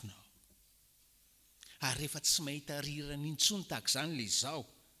nofinao. Ary rehefa tsy mahita rirany intsony tahaka izany le zao,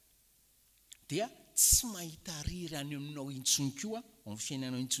 dia tsy mahita rirany aminao intsony koa, ao amin'ny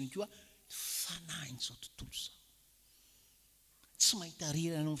fiainanao intsony koa, fanahy izao tontolo izao. Tsy mahita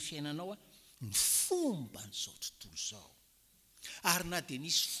rirany ao amin'ny fiainanao ny fomba n'izao tontolo izao. Ary na dia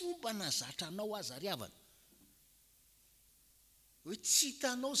nisy fomba nazatranao aza ry havana, hoe tsy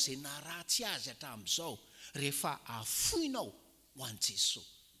hitanao izay naratsy azy hatramin'izao, rehefa afoinao ho an'i Jesosy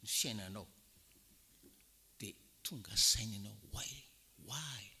ny fiainanao, tonga saina ianao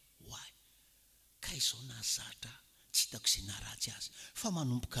why ka izao nazatra tsy hitako izay naratsy azy fa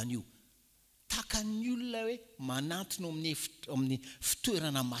manomboka an'io taka ny olona hoe manantona amin'ny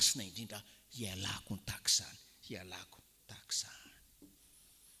fitoerana masina indrindra ialako ny takizany ialako takizany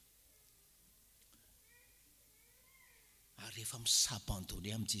ary rehefa misabandone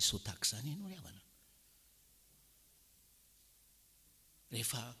amin'ny Jesosy takizany ianao ry havana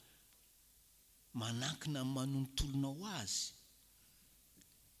rehefa manankina manontolonao azy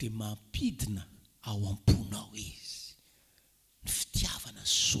dia mampidina ao am-ponao izy ny fitiavana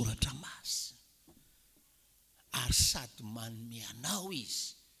soratra masina ary sady manome anao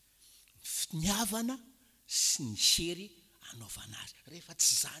izy ny fitiavana sy ny hery anaovana azy rehefa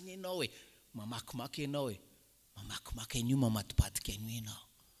tsy zany ianao hoe mamakimaky ianao hoe mamakimaky an'io mamadibadika an'io ianao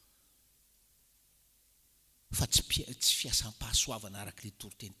fa tsy fiasam-pahasoavana araka le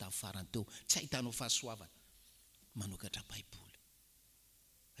toriteny tamin'ny farany teo tsy ahitanao fahasoavana manokatra baiboly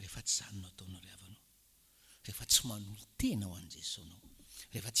rehefa tsy zany nao taonao ry havanao rehefa tsy manolo tena ho an'i Jesosy anao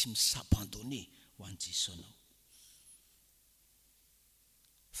rehefa tsy misabandone ho an'i Jesosy anao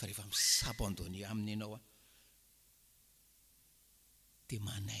fa rehefa misabandone aminy ianao dia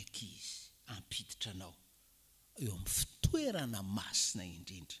manaiky izy ampiditra anao eo amin'ny fitoerana masina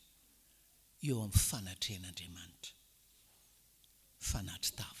indrindra eo amin'ny fanatrehan'Andriamanitra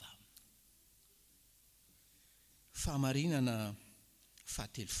fanatry tava fahamarinana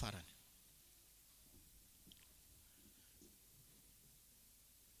fahatelo farany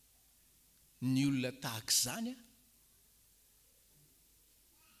ny olona tahaka izany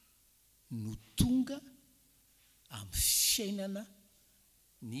no tonga amin'ny fiainana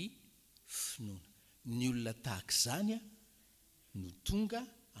ny finoana ny olona tahaka izany no tonga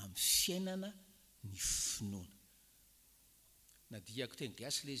amin'ny fiainana ny finoana na diako teny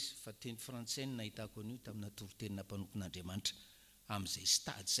gasy le izy fa teny frantsay no nahitako an'io tamina torotenina mpanompon'Andriamanitra amin'izay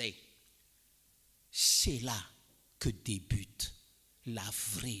stade zay c'est là que débute la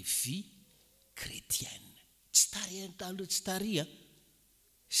vraie vie chrétienne tsy taria taloha tsy taria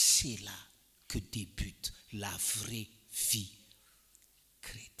c'est là que débute la vraie vie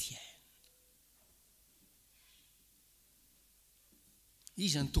chrétienne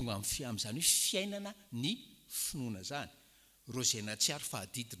izy ny tonga amin'izany hoe fiainana ny finoana zany rozena tsy ary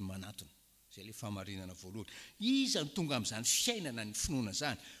fahadidiny manatona zay le fahamarinana voalohany izy ny tonga amin'izany fiainana ny finoana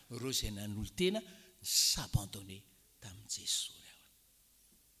zany rozena ny olo tena s'abandonné tamin'i Jesosy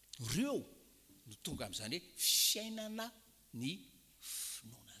reo no tonga amin'izany hoe fiainana ny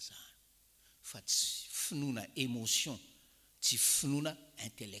finoana zany fa tsy finoana émotion tsy finoana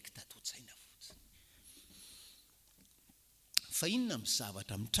intellecta to-tsaina fotsiny fa inona amin'ny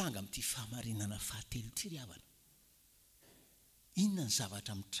zavatra mitranga amin'ity fahamarinana fahatelo ity ry havana inona ny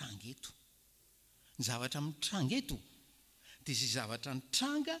zavatra mitranga eto ny zavatra mitranga eto dia izay zavatra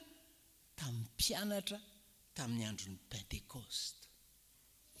mitranga tamin'ny mpianatra tamin'ny andron'ny Pentecoste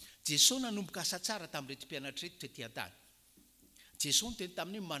Jesosy nanomboka asa tsara tamin'irety mpianatra reto tety an-tany Jesosy niteny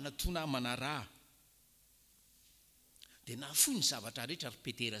tamin'ny hoe manatona manaraha dia nahafoy ny zavatra rehetra ry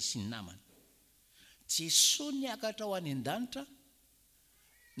Petera sy ny namany Jesosy niakatra ho any an-danitra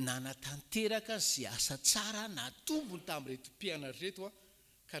nanatanteraka zay asa tsara natombony tamin'irety mpianatra reto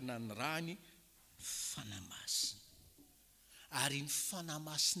ka nanirahany fanamasina ary ny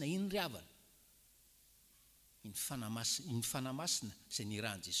fanamasina iny ry havana iny fanamasina zay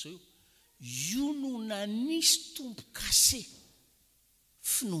nirahany Jesosy io no nanisy tombo-kase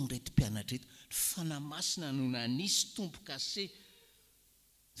finoan'ireto mpianatra reto fanamasina no nanisy tombo-kase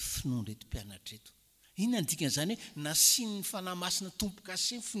finoan'ireto mpianatra reto inona ny dikan'izany hoe nasiany fanamasina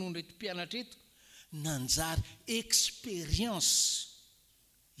tombo-kase finoan'ireto mpianatra reto nanjary expérience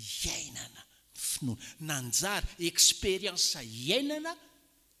iainana finoana nanjary expérience iainana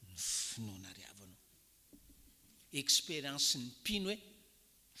ny finoana ry havana expérience ny mpino hoe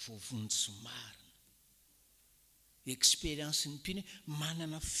voavonjy marina expérience ny mpino hoe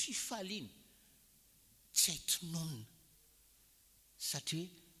manana fifaliana tsy aitononona satria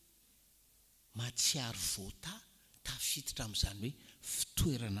hoe matsiaro vota tafiditra amin'izany hoe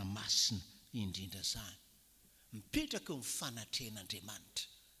fitoerana masina indrindra zany mipetraka eo amin'ny fanatrehan'Andriamanitra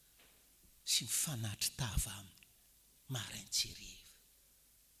sy mifanatry tava aminy maraintseriva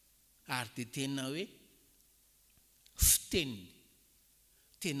ary dia tena hoe fiteniny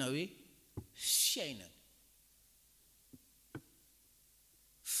tena hoe fiainany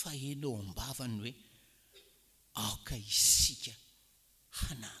fa enao ambavany hoe aoka isika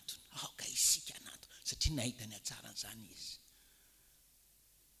hanantona aoka isika hanantona satria nahitany atsaran'izany izy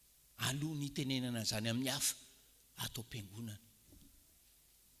aloha ny tenenana zany amin'ny hafa atao am-piangonana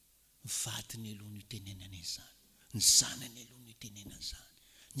vadiny aloha ny tenenana izany ny zanany aloha ny tenenana zany,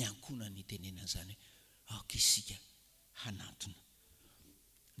 ny ankona ny tenenana zany hoe aoka isika hanatona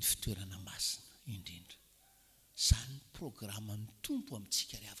ny fitoerana masina indrindra. Zany programa ny tompo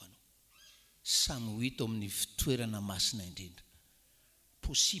amintsika ry havanao. Samy ho hita amin'ny fitoerana masina indrindra.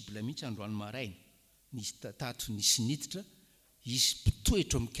 Possible mihitsy androany maraina nisy tato nisy niditra izy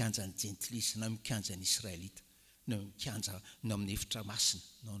mpitoetra mikanja ny jentilisa na mikanja ny israelita na mikanja na amin'ny efitra masina.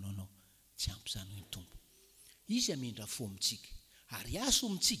 Non. Tsy ampy zany hoe tompo. Izy amindra fo amintsika. Ary aso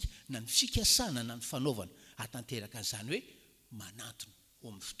amintsika na ny fikasana na ny fanaovana hatanteraka an'izany hoe manatona ho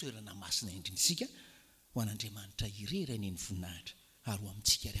amin'ny fitoerana masina indrindra isika ho an'Andriamanitra irerany ny voninahitra ary ho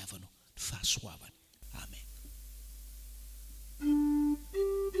amintsika ry havanao ny fahasoavany. Amen.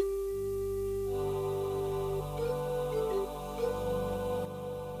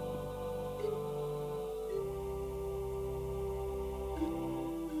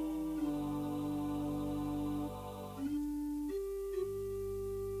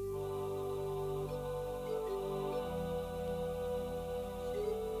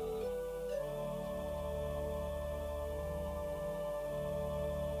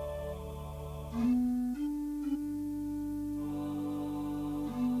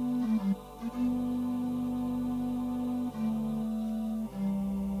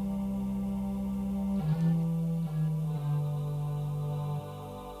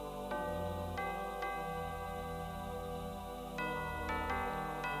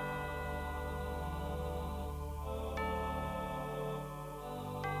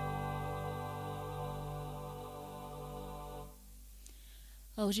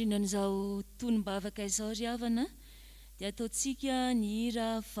 Aorinan'izao tonom-bavaka izao ry havana dia ataontsika ny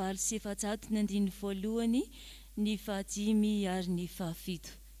hira 892, ny 5 ary ny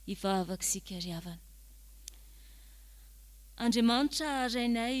 7 hivavaka sika ry havana. Andriamanitra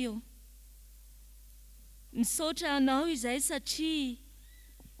rainay io, misaotra anao izay satria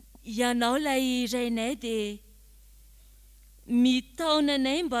ianao lay rainay dia mitaona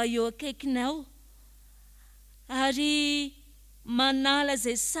anay mba eo akaikinao ary manala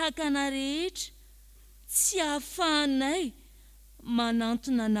zay sakana rehetra tsy ahafahanay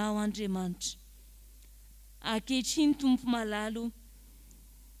manantona anao Andriamanitra. Ankehitriny Tompo malalo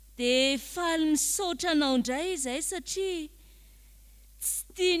dia faly misaotra anao indray izay satria tsy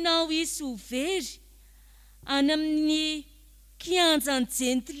tianao hisy ho very any amin'ny kianjan'ny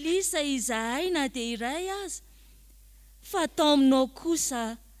jentilisa izahay na dia iray aza, fa atao aminao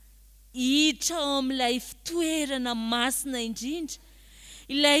kosa hiditra ao amin'ilay fitoerana masina indrindra,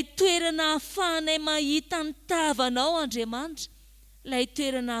 ilay toerana ahafahanay mahita ny tavanao Andriamanitra, ilay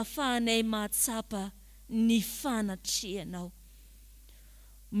toerana ahafahanay mahatsapa ny fanatrehanao.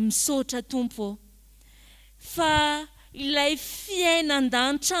 Misaotra Tompo fa ilay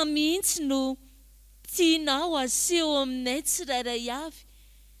fiainan-danitra mihitsy no tianao aseho aminay tsirairay avy,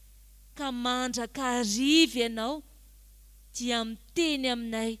 ka mandraka ariva ianao dia miteny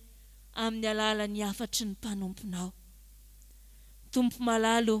aminay amin'ny alalan'ny afatry ny mpanomponao. Tompo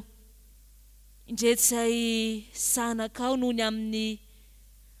malalo, indreto izay zanakao noho ny amin'ny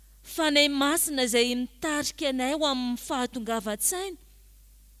fanahy masina izay mitarika anay ho amin'ny fahatongavan-tsaina,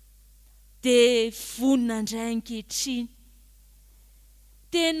 dia vonina indray ankehitriny.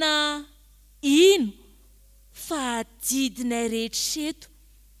 Tena ino fa adidinay rehetra eto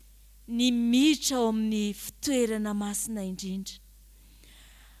ny miditra ao amin'ny fitoerana masina indrindra.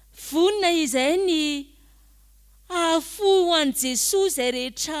 Vonina izay ny ahafo ho an'i Jesosy izay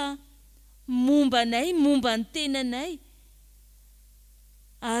rehetra momba anay, momba ny tenanay,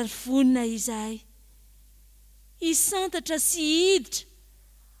 ary vonina izay hisantatra sy hiditra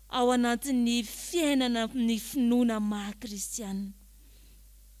ao anatin'ny fiainana ny finoana maha-kristianina.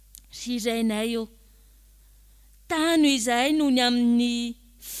 Rirainay eo, tano izay noho ny amin'ny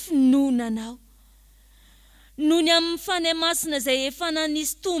finoananao, noho ny amin'ny fanahy masina izay efa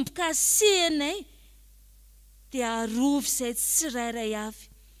nanisy tombo-kasehanay, dia arovy izay tsirairay avy,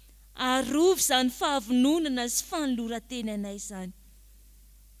 arovy izany fahavononana sy fanoloran-tenanay izany.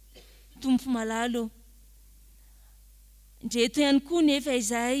 Tompo malalo, indreto ihany koa nefa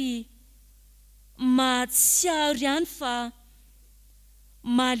izay mahatsiaro ihany fa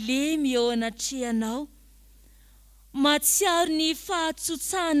malemy eo anatrehanao, mahatsiaro ny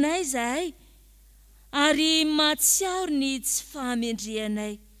fahatsotsanay izahay, ary mahatsiaro ny tsy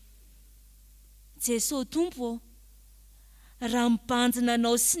fahamendrehanay. Jesosy Tompo, raha mibanjina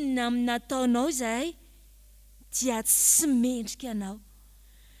anao sy ny amin'ny nataonao izahay dia tsy mendrika anao.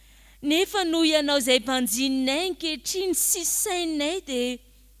 Nefa noho ianao izay banjininay ankehitriny sy sainay dia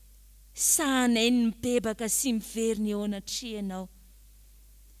sahanay ny mibebaka sy miverina eo anatrehanao.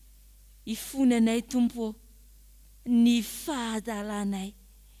 Ifonanay Tompo, ny fahadalanay,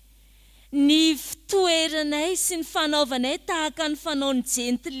 ny fitoeranay sy ny fanaovanay tahaka ny fanaony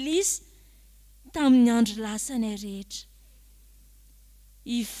jentilisa tamin'ny andro lasanay rehetra.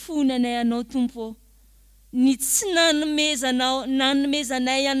 Ifonanay anao Tompo, ny tsy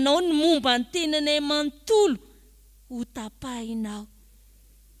nanomezanay anao ny momba ny tenanay manontolo ho tapahinao.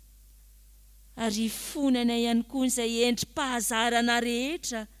 Ary ifonanay ihany koa izay endrim-pahazarana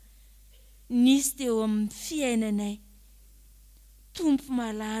rehetra nisy teo amin'ny fiainanay. Tompo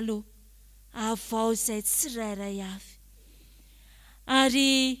malalo, avao izay tsirairay avy.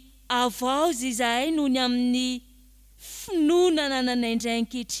 Ary avao izahay noho ny amin'ny finoana nanaindray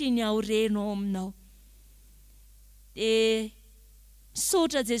ankehitriny ao reno aminao. Dia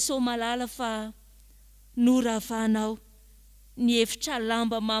misaotra Jesosy malala fa noravanao ny hevitra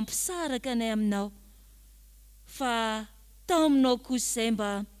lamba mampisaraka anay aminao, fa taminao kosa izay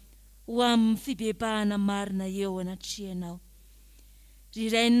mba ho amin'ny fibebahana marina eo anatrianao.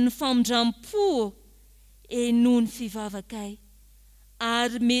 Rirainy ny famondram-po noho ny fivavakay,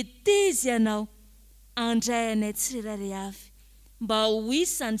 ary meteza ianao andray anay tsirairay avy mba ho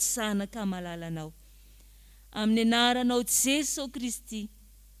isan'ny sanaka malalanao. Amin'ny anaranao Jesosy Kristy,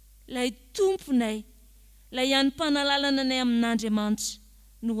 lay Tomponay, lay hanim-panalalana anay amin'Andriamanitra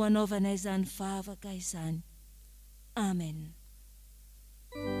no hanaovanay izany vavaka izany. Amen.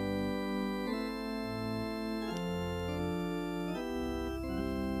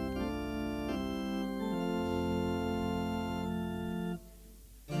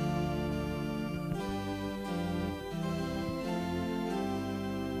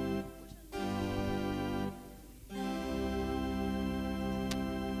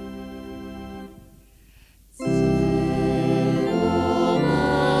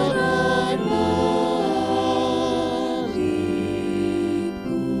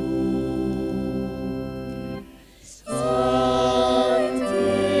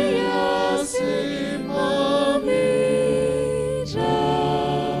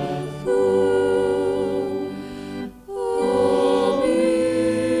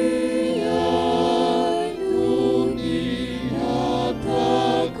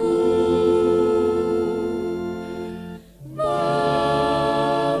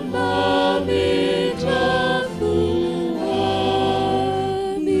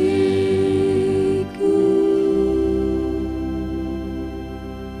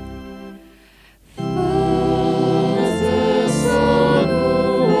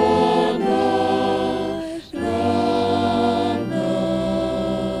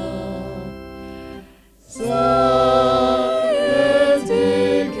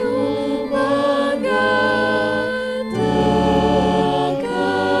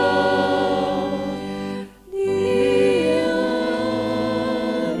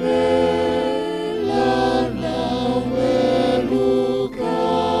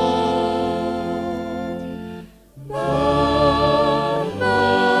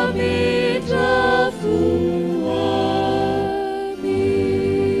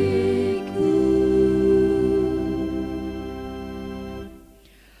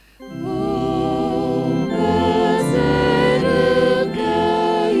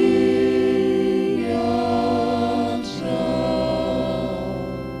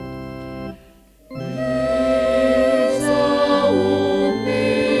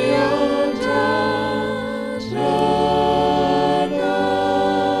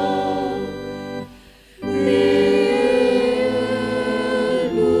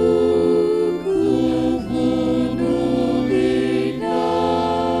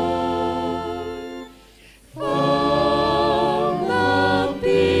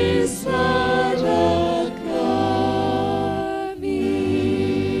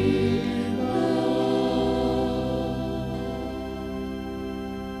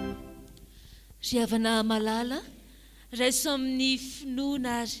 Riavana malala, raiso amin'ny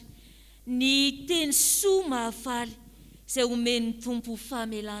finoana ary ny teny soa mahafaly izay omeny Tompo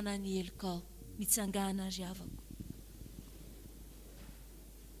famelana ny helokao. Mitsangana riavako.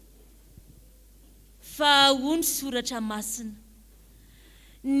 Fahaony soratra masina,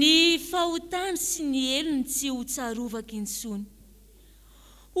 ny fahotany sy ny helony tsy ho tsarovaka intsony.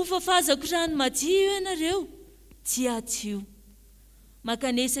 Ho fafazako rano madio ianareo, dia tio.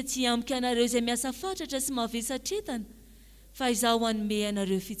 Makanesa tsy amika anareo izay miasa fatratra sy mavesatretana, fa izaho hanome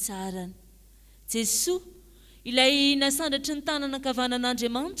anareo fitsarana. Jesosy, ilay nasandratry ny tanana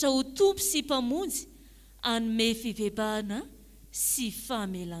ankavanan'Andriamanitra ho tompo sy mpamonjy, hanome fivebahana sy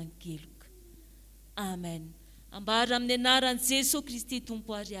famelan-keloka. Amen. Ambara amin'ny anaran'i Jesosy Kristy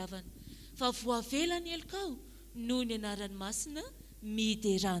Tompo ariavana, fa voavelany helokao noho ny anarany masina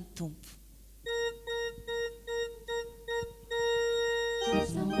miderany Tompo.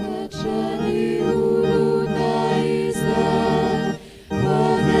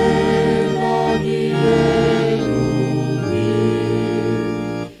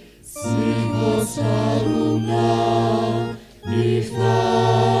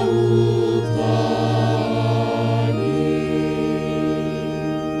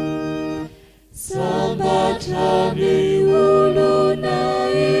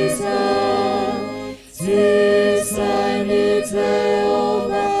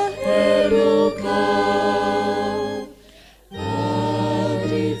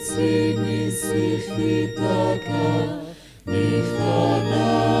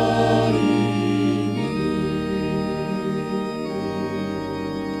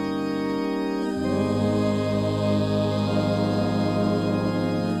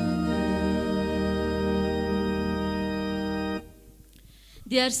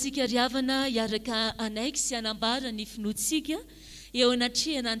 dia ary sika riavana iaraka anaiky sy anambara ny finoantsika eo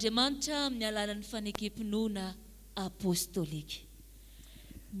anatrehan'Andriamanitra amin'ny alalan'ny fanekempinoana apôstôlika.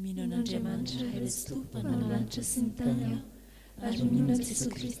 Mino an'Andriamanitra sy tompanao ny lanitra sy ny tany aho, ary mino an'i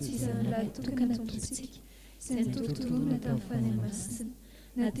Jesosy Kristy izany lahy tokana tompontsika, izay nitorotoroana tamin'ny fanahy masina,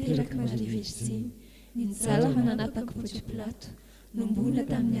 nateraka Maria Verziny, nijalama nanapaka Pôntsio Pilato, nombona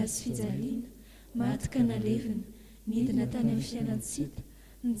tamin'ny hazo fijaliana, maty ka nalevina, midina tany amin'ny fiainantsika,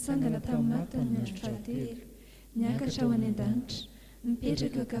 nitsangana tamin'ny maty tamin'ny andro fahatelo, niakatra ho any an-danitra,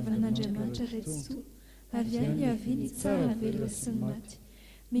 mipetraka eo ankavan'Andriamanitra Retsoa, avy any niavy ny tsara velona sy ny maty.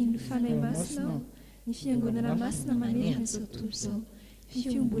 Mino fanahy masina aho, ny fiangonana masina manerana izao tontolo izao,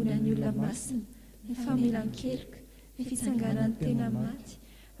 fiombonan'ny olona masina, ny famelan-keloka, ny fitsanganan'ny tena maty,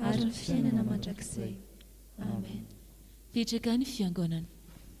 ary ny fiainana mandrakizay. Amen. Petraka ny fiangonana.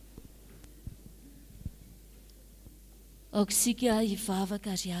 Aogosika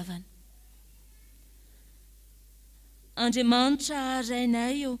hivavaka riavana. Andriamanitra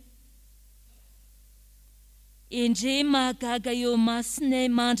arainay eo, endre mahagaga eo masinay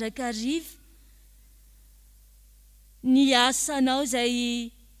mandrakariva, ny asanao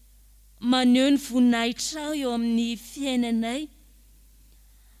izay maneho ny voninahitrao eo amin'ny fiainanay,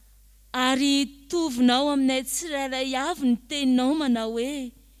 ary tovinao aminay tsirairay avy ny teninao manao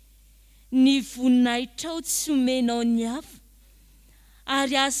hoe ny voninahitrao tsy omenao ny hafa,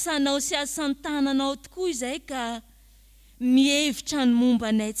 ary asanao sy asan'ny tananao tokoa izay ka mihevitra ny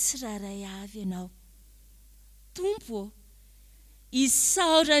mombanay tsirairay avy ianao. Tompo,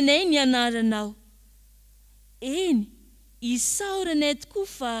 isaoranay ny anaranao. Eny, isaoranay tokoa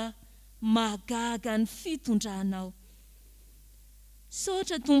fa mahagaga ny fitondranao.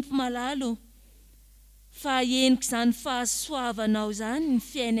 Saotra Tompo malalo, fa eniko izany fahasoavanao izany ny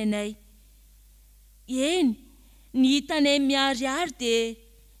fiainanay. Eny, ny hitanay miariary dia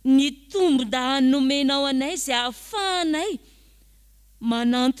ny tombon-dahany nomenao anay izay ahafahanay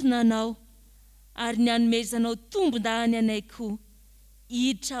manantona anao, ary ny hanomezanao tombon-dahany anay koa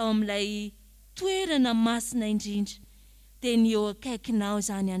hiditra ao amin'ilay toerana masina indrindra, dia ny eo akaikinao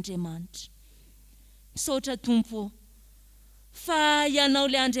izany Andriamanitra. Misaotra Tompo, fa ianao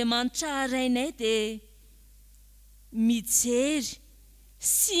ilay Andriamanitra arainay dia mijery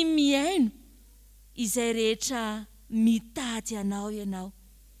sy miaino izay rehetra mitady anao ianao.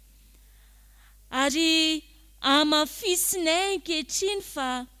 Ary amafisinay ankehitriny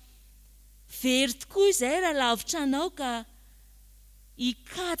fa very tokoa izay raha lavitra anao ka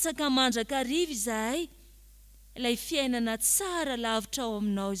hikatsaka mandrakariva izahay ilay fiainana tsara lavitra ao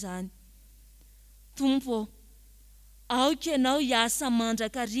aminao izany. Tompo, aoka ianao hiasa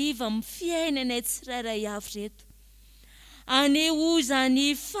mandrakariva amin'ny fiainanay tsirairay avy reto.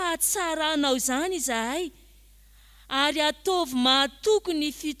 Anehoazany fahatsaranao izany izahay, ary ataovy mahatoky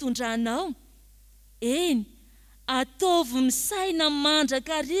ny fitondranao. Eny, ataovy misaina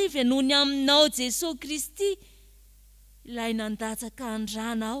mandrakariva noho ny aminao Jesosy Kristy, ilay nandatsaka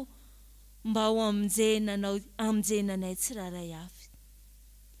andranao mba ho amonjenanay tsirairay avy.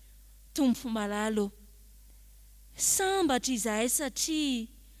 Tompo malalo, sambatra izahay satria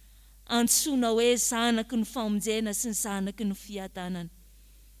antsoina hoe zanaky ny famonjena sy ny zanaky ny fiadanana.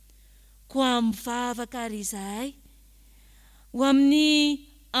 Koa mivavaka ary izahay ho amin'ny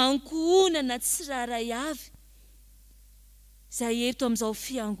ankohonana tsirairay avy izay eto amin'izao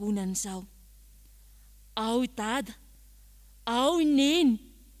fiangonana izao. Ao Dada, ao Neny,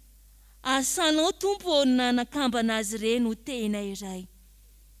 asanao Tompo nanakambana azy ireny ho tena iray.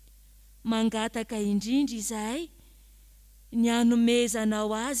 Mangataka indrindra izahay ny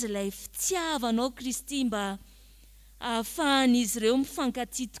hanomezanao azy ilay fitiavanao Kristy mba ahafahan'izy ireo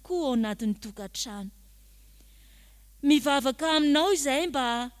mifankatia tokoa ao anatin'ny tokantrano. Mivavaka aminao izay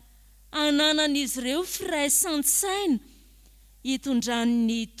mba hananan'izy ireo firaisan-tsaina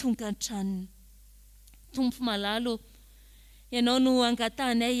hitondrany tonga-tranony. Tompo malalo, ianao no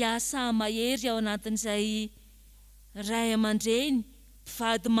angatanay asa mahery ao anatin'izay ray aman-dreny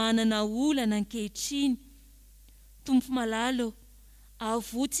mpivady manana olana ankehitriny. Tompo malalo,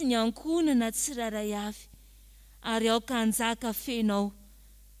 avotsy ny ankonana tsiraray avy, ary aoka anjaka fenao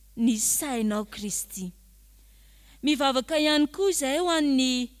ny sainao Kristy. Mivavaka ihany koa izay ho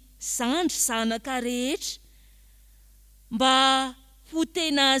an'ny zandry zanaka rehetra, mba ho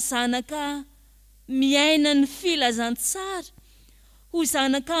tena zanaka miaina ny filazantsara, ho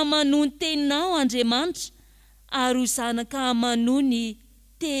zanaka manohy ny teninao Andriamanitra, ary ho zanaka manohy ny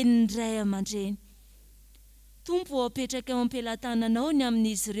tenin'ny ray aman-dreny. Tompo, apetraka eo am-pelantananao ny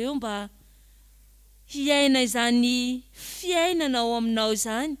amin'izy ireo mba hiaina izany fiainana ao aminao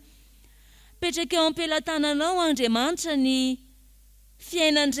izany. Petraka eo am-pelantananao Andriamanitra ny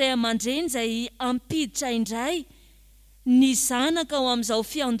fiainan'ny aman-dreny izay ampiditra indray ny zanaka ao amin'izao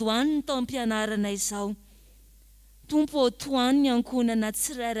fiandohaniny tao am-pianarana izao. Tompo, toany ny ankonana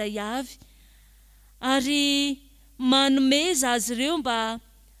tsirairay avy, ary manomeza azy ireo mba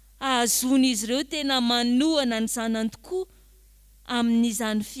ahazony izy ireo tena manohana ny zanany tokoa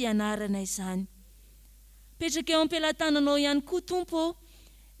amin'izany fianarana izany. Petraka eo am-pelantananao ihany koa Tompo,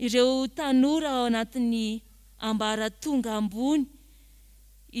 ireo tanora ao anatin'ny ambaratonga ambony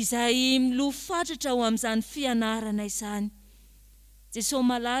izay milofatratra ao amin'izany fianarana izany. Jesosy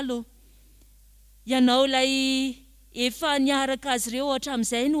malalo, ianao lay efa niaraka azy ireo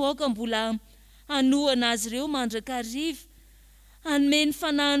hatramin'izay no aoka mbola hanohana azy ireo mandrakariva, hanome ny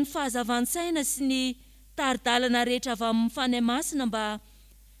fanahy ny fahazavan-tsaina sy ny taridalana rehetra avy amin'ny fanahy masina mba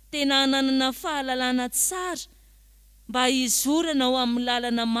tena hananana fahalalana tsara, mba hizorana ao amin'ny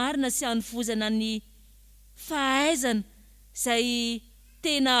lalana marina sy hanovozana ny fahaizana izay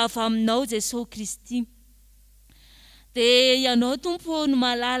tena avy aminao Jesosy Kristy. Dia ianao Tompo no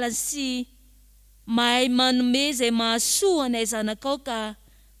malala sy mahay manome izay mahasoa anay zanakao ka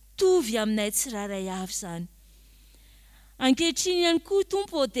tovy aminay tsiraray avy izany. Ankehitriny ihany koa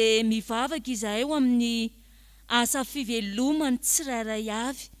Tompo dia mivavaka izahay ho amin'ny asa fivelomany tsiraray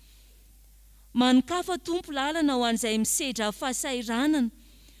avy. Mankafa Tompo lalana ho an'izay misedra fahasairanana,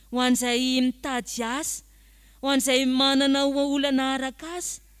 ho an'izay mitady asa, ho an'izay manana olana araka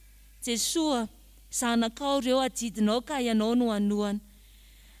azy. Jesosy, zanakao ireo adidinao ka ianao no anohana.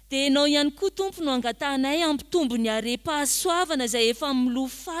 Dia ianao ihany koa Tompo no angatanay ampitombo ny are-pahasoavana izay efa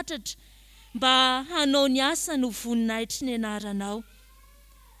milofatratra mba hanao ny asa no voninahitry ny anaranao.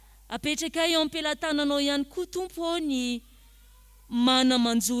 Apetraka eo am-pelantananao ihany koa Tompo ny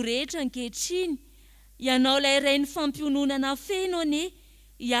manamanjo rehetra ankehitriny, ianao ilay iray ny fampiononana feno anie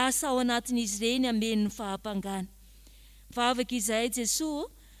hiasa ao anatin'izy ireny amen'ny fahampangana. Vavaka izay Jesosy,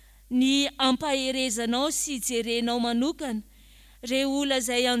 ny ampaherezanao sy jerenao manokana ireo olona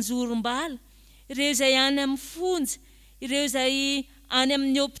izay anjorom-bala, ireo izay any amin'ny fonja, ireo izay any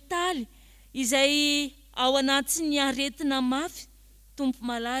amin'ny hopitaly, izay ao anatin'ny aretina mafy. Tompo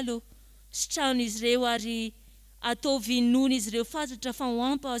malalo, sitrano izy ireo ary ataovy nono izy ireo fantatra fa ho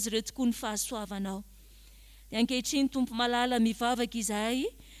ampy azy ireo tokoa ny fahasoavanao. Dia ankehitriny Tompo malala, mivavaka izahay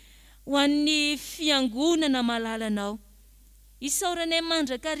ho an'ny fiangonana malalanao. Isaoranay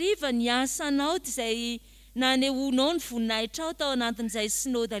mandrakariva ny asanao izay nanehoanao ny voninahitrao tao anatin'izay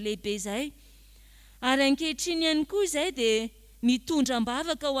sinôda lehibe izay. Ary ankehitriny ihany koa izay dia mitondra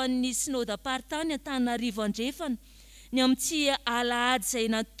mbavaka ho an'ny sinôda partany Antananarivo andrefana ny amin'ity Alahady izay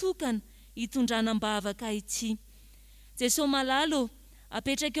natokana hitondrana mbavaka ity. Jesosy malalo,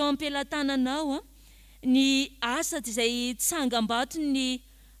 apetraka eo am-pelantananao ny asa izay tsangam-bato ny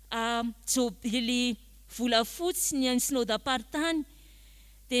jobily volafotsy ny sinôda partany,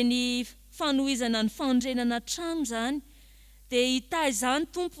 dia ny fanohizana ny fandrenana trano izany. Dia hita izany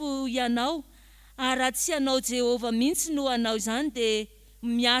Tompo ianao, ary raha tsy ianao Jehova mihitsy no anao izany dia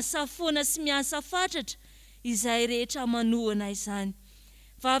miasa foana sy miasa fatratra izay rehetra manohana izany.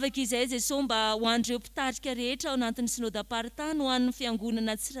 Vavaka izay Jesosy mba ho an'ireo mpitarika rehetra ao anatin'ny sinôda partany, ho an'ny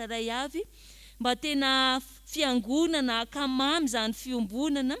fiangonana tsiraray avy, mba tena fiangonana akamamy izany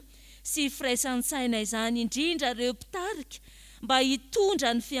fiombonana sy firaisan-tsaina izany, indrindra ireo mpitarika mba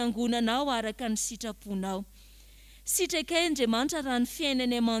hitondra ny fiangonanao araka ny sitraponao. Sitrakay Andriamanitra raha ny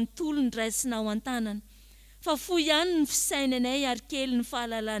fiainanay manontolo ny raisinao an-tanana, fa fohy ihany ny fisainanay ary kely ny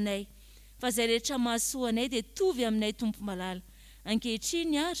fahalalanay, fa izay rehetra mahasoa anay dia tovy aminay Tompo malala.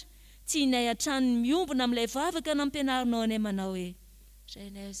 Ankehitriny ary tsy inay hatrany miombona amin'ilay vavaka nampianarinao anay manao hoe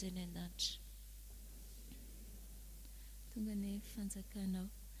rainay izay ny an-danitra. Tonga ny fanjakanao,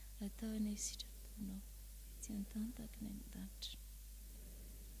 atao anay sitraponao, tsy an-tantaka ny an-danitra.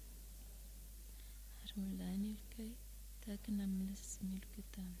 Ary molany ilokay tahakana amin'ny similoka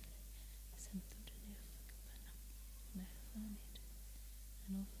taminy izay mitondra ny afakabana nafanera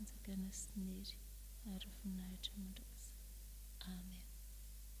anao fanjakana sy nery ary voninahitra mandrakasa. Amen.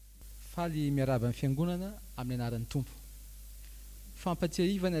 Faly miaraba amin'ny fiangonana amin'ny anaran'ny Tompo.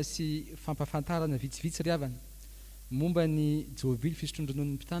 Fampatsiahivana sy fampafantarana vitsivitsy ry havana momba ny jobily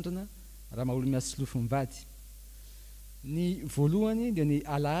fisotrondranono ny mpitandrina raha maha olo-miasa lofo mivady. Ny voalohany dia ny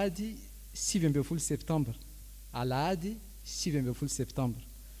Alahady 7 septambra. Alahady 7 septambra.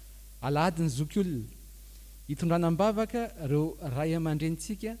 Alahady ny zokiolona hitondrana mbavaka ireo ray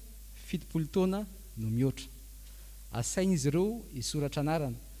aman-drenitsika 70 taona no mihoatra. Asaina izy ireo hisoratra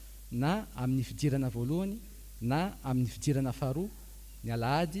anarana na amin'ny fidirana voalohany na amin'ny fidirana faharoa ny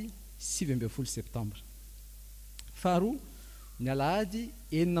Alahady 7 septambra. Faharoa ny Alahady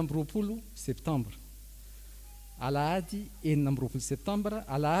 9 septambra. Alahady 9 septambra.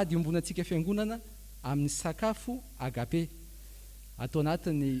 Alahady iombonantsika fiangonana amin'ny sakafo agape atao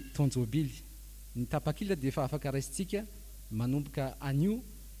anatin'ny tonjobily. Ny tapakila dia efa afaka raisitsika manomboka anio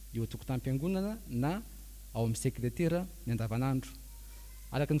eo tokotam-piangonana na ao amin'ny sekretera ny andavanandro.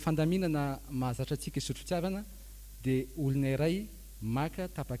 Araka ny fandaminana mahazatra antsika isotry fitiavana dia olona iray maka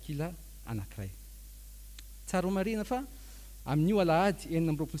tapakila anankiray. Tsara ho marina fa amin'io Alahady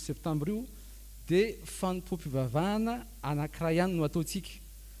 9 septambra io dia Fanompoam-Pivavahana anankiray ihany no ataontsika.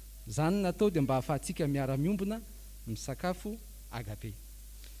 Zany natao dia mba ahafahantsika miara-miombona misakafo agape.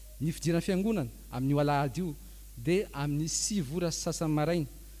 Ny fidirana fiangonana amin'io Alahady io dia amin'ny 6 ora sasany maraina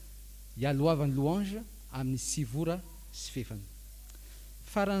ialoavan'ny louange amin'ny 6 ora sy fefany.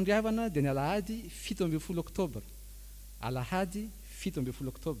 Farany ry havana dia ny Alahady 17 oktobra. Alahady 17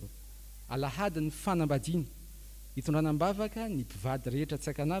 oktobra. Alahady ny fanambadiana hitondrana mbavaka ny mpivady rehetra tsy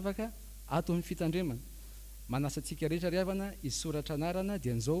akanavaka ato amin'ny fitandremana. Manasantsika rehetra ry havana hisoratra anarana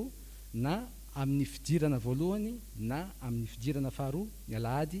dia an'izao na amin'ny fidirana voalohany na amin'ny fidirana faharoa ny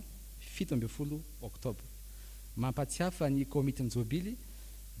Alahady 17 oktobra. Mampatsiafa ny komitiny jobily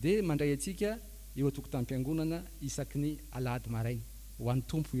dia mandray antsika eo atokotam-piangonana isaky ny Alahady maraina. Ho an'ny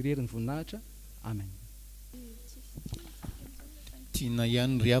Tompo ireriny voninahitra. Amen. Tiana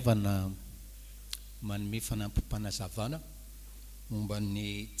ihany ry havana manome fanampim-panazavana momba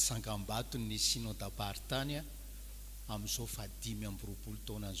ny tsangam-bato ny synodam-paharitany amin'izao 5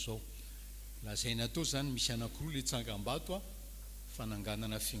 taona izao. Lazaina atao zany misy anankiroa le tsangam-bato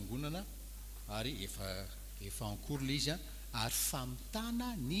fananganana fiangonana ary efa ankory le izy ary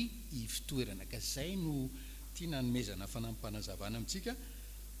famitana ny ivitoerana. Ka zay no tiana nomezana fanampim-panazavana amintsika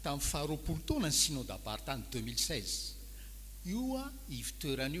tamin'ny 20 taona ny synodam-paharitany 2016. Io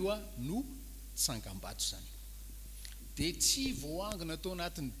ivitoerana io no tsangam-bato zany. Dia tsy voangona tao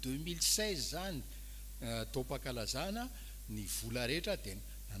anatin'ny 2016 zany tao pankalazana ny vola rehetra dia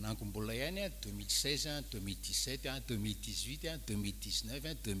nanangom-bola ihany 2016, 2017, 2018,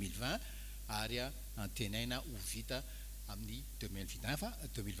 2019, 2020 ary antenaina ho vita amin'ny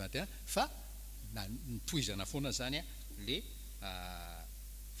 2021 fa nitohizana foana zany le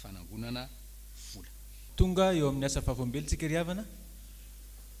fanangonana vola. Tonga eo amin'ny asa fahavoambelontsika ry havana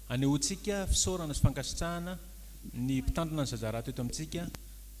anehoantsika fisaorana sy fankasitrahana ny mpitandrina ny zazarato eto amintsika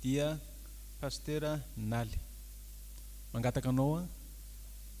dia pastera Naly. Mangataka anao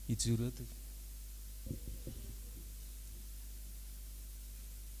ijoro eto.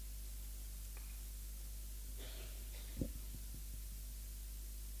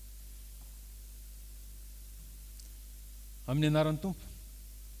 Amin'ny anaran'ny Tompo.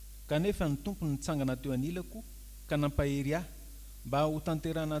 Kanefa ny Tompo nitsangana teo anilako ka nampahery ahy mba ho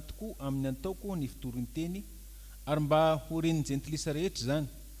tanterana tokoa amin'ny ataoko ny fitoron-teny ary mba ho ren'ny jentilisa rehetra zany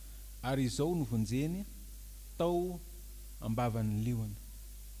ary izao no vonjeny tao ambavan'ny liona.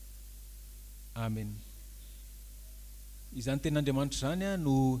 Amen. Izany ten'Andriamanitra zany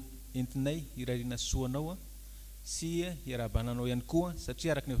no entinay irariana soanao sy iarabananao ihany koa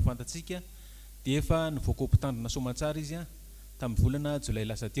satria araka ny efa fantatsika dia efa nivoaka mpitandrina soamantsara izy tamin'ny volana Jolay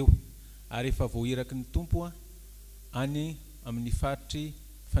lasa teo ary efa voairaky ny Tompo any amin'ny faritry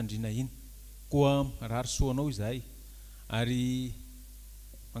fandriana iny. Koa rary soanao izahay ary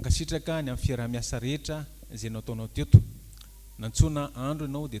mankasitraka ny amin'ny fiaraha-miasa rehetra izay nataonao teto. Nantsona andro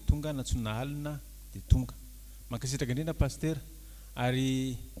ianao dia tonga, nantsona alina dia tonga. Mankasitraka indrindra pastera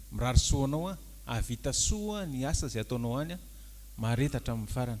ary mirary soanao avita soa ny asa izay ataonao any maharetatra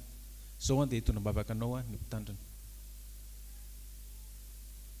amin'ny farany. Zao dia hitondra mbavaka anao ny mpitandrina.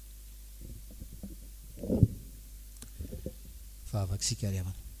 Vavaksika ry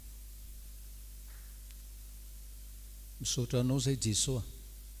havana. Misaotra anao zay Jesosy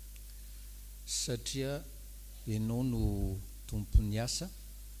satria ianao no tompon'ny asa,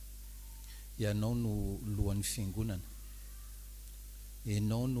 ianao no lohan'ny fiangonana.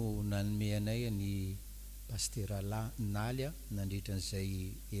 ianao no nanome anay ny pastera naly a nandritra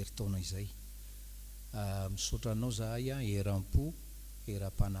n'izay heritaona izay misaotra anao zahay a eram-po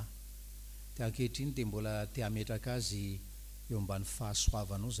eram-panahy ty ankehitriny dia mbola ty ametraka azy eo ambany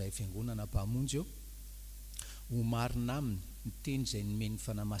fahasoavanao zahay fiangonana mpamonjy eo ho marina aminy ny teny izay nomeny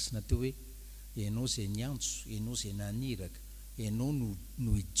fanamasina teo hoe ianao zay niantso ianao zay naniraka ianao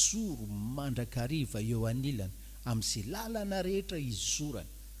no ijoro mandrakariva eo anilany amin'izay lalana rehetra izorany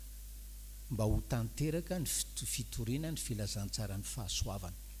mba ho tanteraka ny fitoriana ny filazantsara ny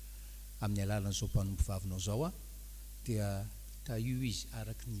fahasoavana amin'ny alalan'izao mpanompovavinao zao a dia taio izy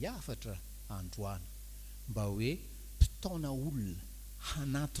araky ny afatra androany mba hoe mpitaona olona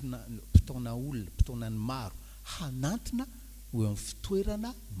hanatona mpitaona olona mpitaonany maro hanatona ho eo amin'ny fitoerana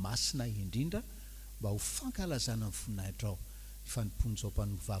masina indrindra mba ho fankalazana ny voninahitra ao fanompoany zao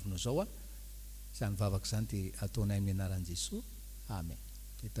mpanompovavinao zao a izany vavaka izany dia ataonay amin'ny anaran'i Jesosy amen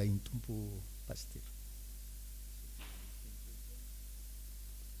dia tahiny tompo pastera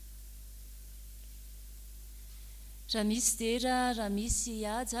raha misy dera raha misy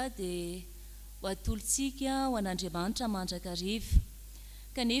aja dia ho atolontsika ho an'Andriamanitra mandrakariva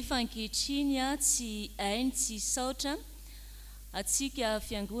kanefa ankehitriny a tsy hainy tsy saotra atsika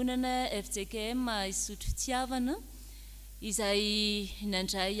fiangonana Fjkm Isotry Fitiavana izay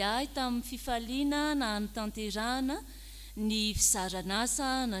nandray ahy tamin'ny fifaliana na ny tanterahana ny fizaran'asa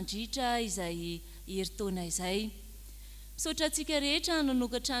nandritra izay heritaona izay misaotra atsika rehetra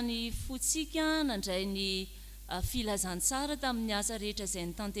nanokatra ny fotsika nandray ny filazantsara tamin'ny asa rehetra izay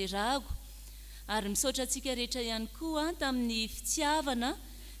nitanterahako ary misaotra atsika rehetra ihany koa tamin'ny fitiavana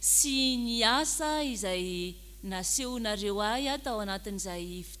sy ny asa izay nasehonareo ahy tao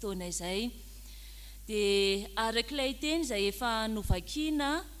anatin'izay fotoana izay dia arak'ilay teny izay efa novakiana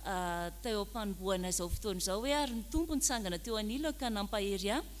teo am-panomboana izao fotoana izao hoe ary ny tompo nitsangana teo anilako ka nampahery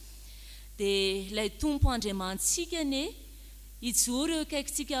ahy dia ilay tompo andriamantsika ne hijoro eo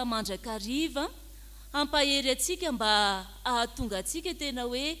akaikitsika mandrakariva hampahery atsika mba ahatonga atsika tena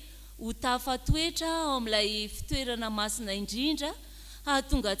hoe ho tafatoetra ao amin'ilay fitoerana masina indrindra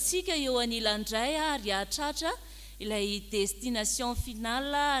ahatonga atsika eo anilandray ary ahatratra ilay destination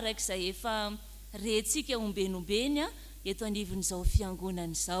finale arak'izay efa rentsika ombenombeny eto anivon'izao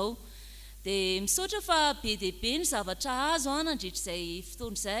fiangonana izao dia misaotra fa be dia be ny zavatra azo nandritra izay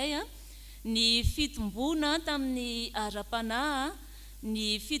fotoana izay ny fitombona tamin'ny ara-panahy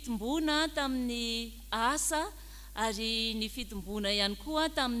ny fitombona tamin'ny asa ary ny fitombona ihany koa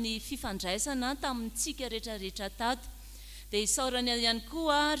tamin'ny fifandraisana tamin'ntsika rehetrarehetra tato dia isaorana ihany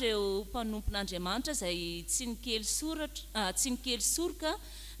koa reo mpanompon'Andriamanitra izay tsy nikely soroka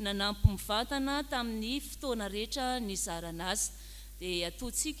nanampy mivatana tamin'ny fotoana rehetra ny zaran'asa dia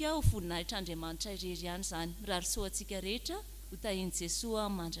ataontsika ho voninahitr'Andriamanitra irery ihany izany mirarisoa atsika rehetra ho tahiny Jesosy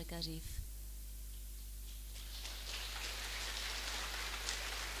mandrakariva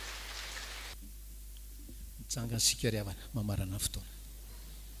mitsanga ny sikariavana mamarana fotoana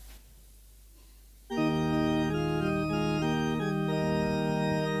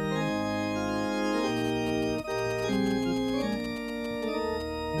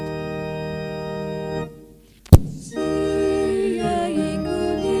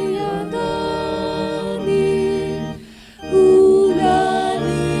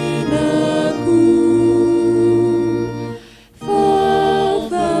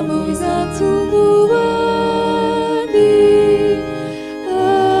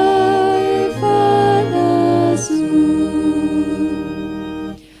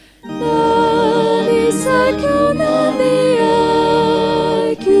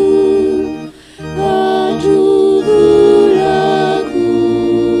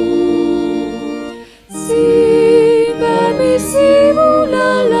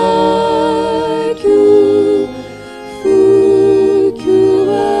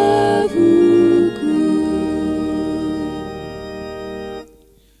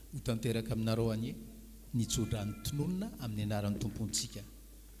tanteraka aminareo anie nijodran'ny tononona amin'ny anaran'ny tompontsika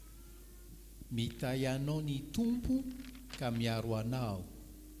mitahy anao ny tompo ka miaro anao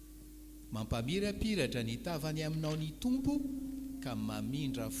mampamirapiratra ny tavany aminao ny tompo ka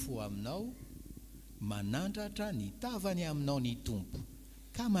mamindra fo aminao manandratra ny tavany aminao ny tompo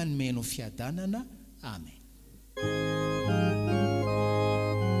ka manomeno fiadanana amen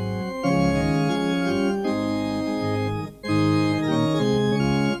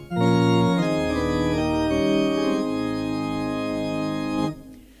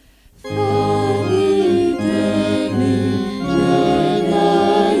Come on.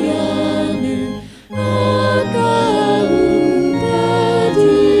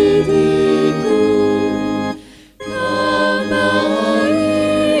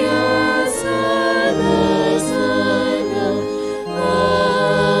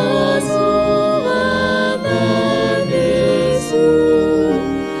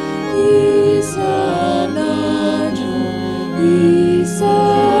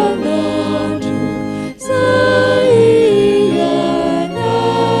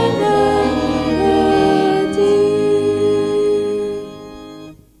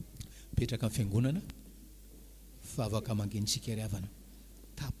 fa afaka mangentsika ry havana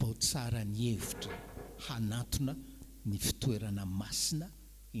tapao tsara ny hevitra hanatona ny fitoerana masina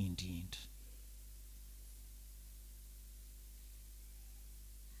indrindra.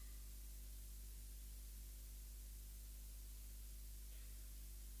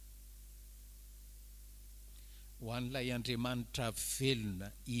 ho an'ilay Andriamanitra velona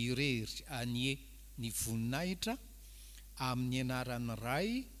irery anie ny voninahitra amin'ny anaran'ny Ray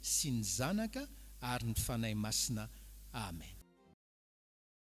sy ny Zanaka ary ny fanahy masina. Amen.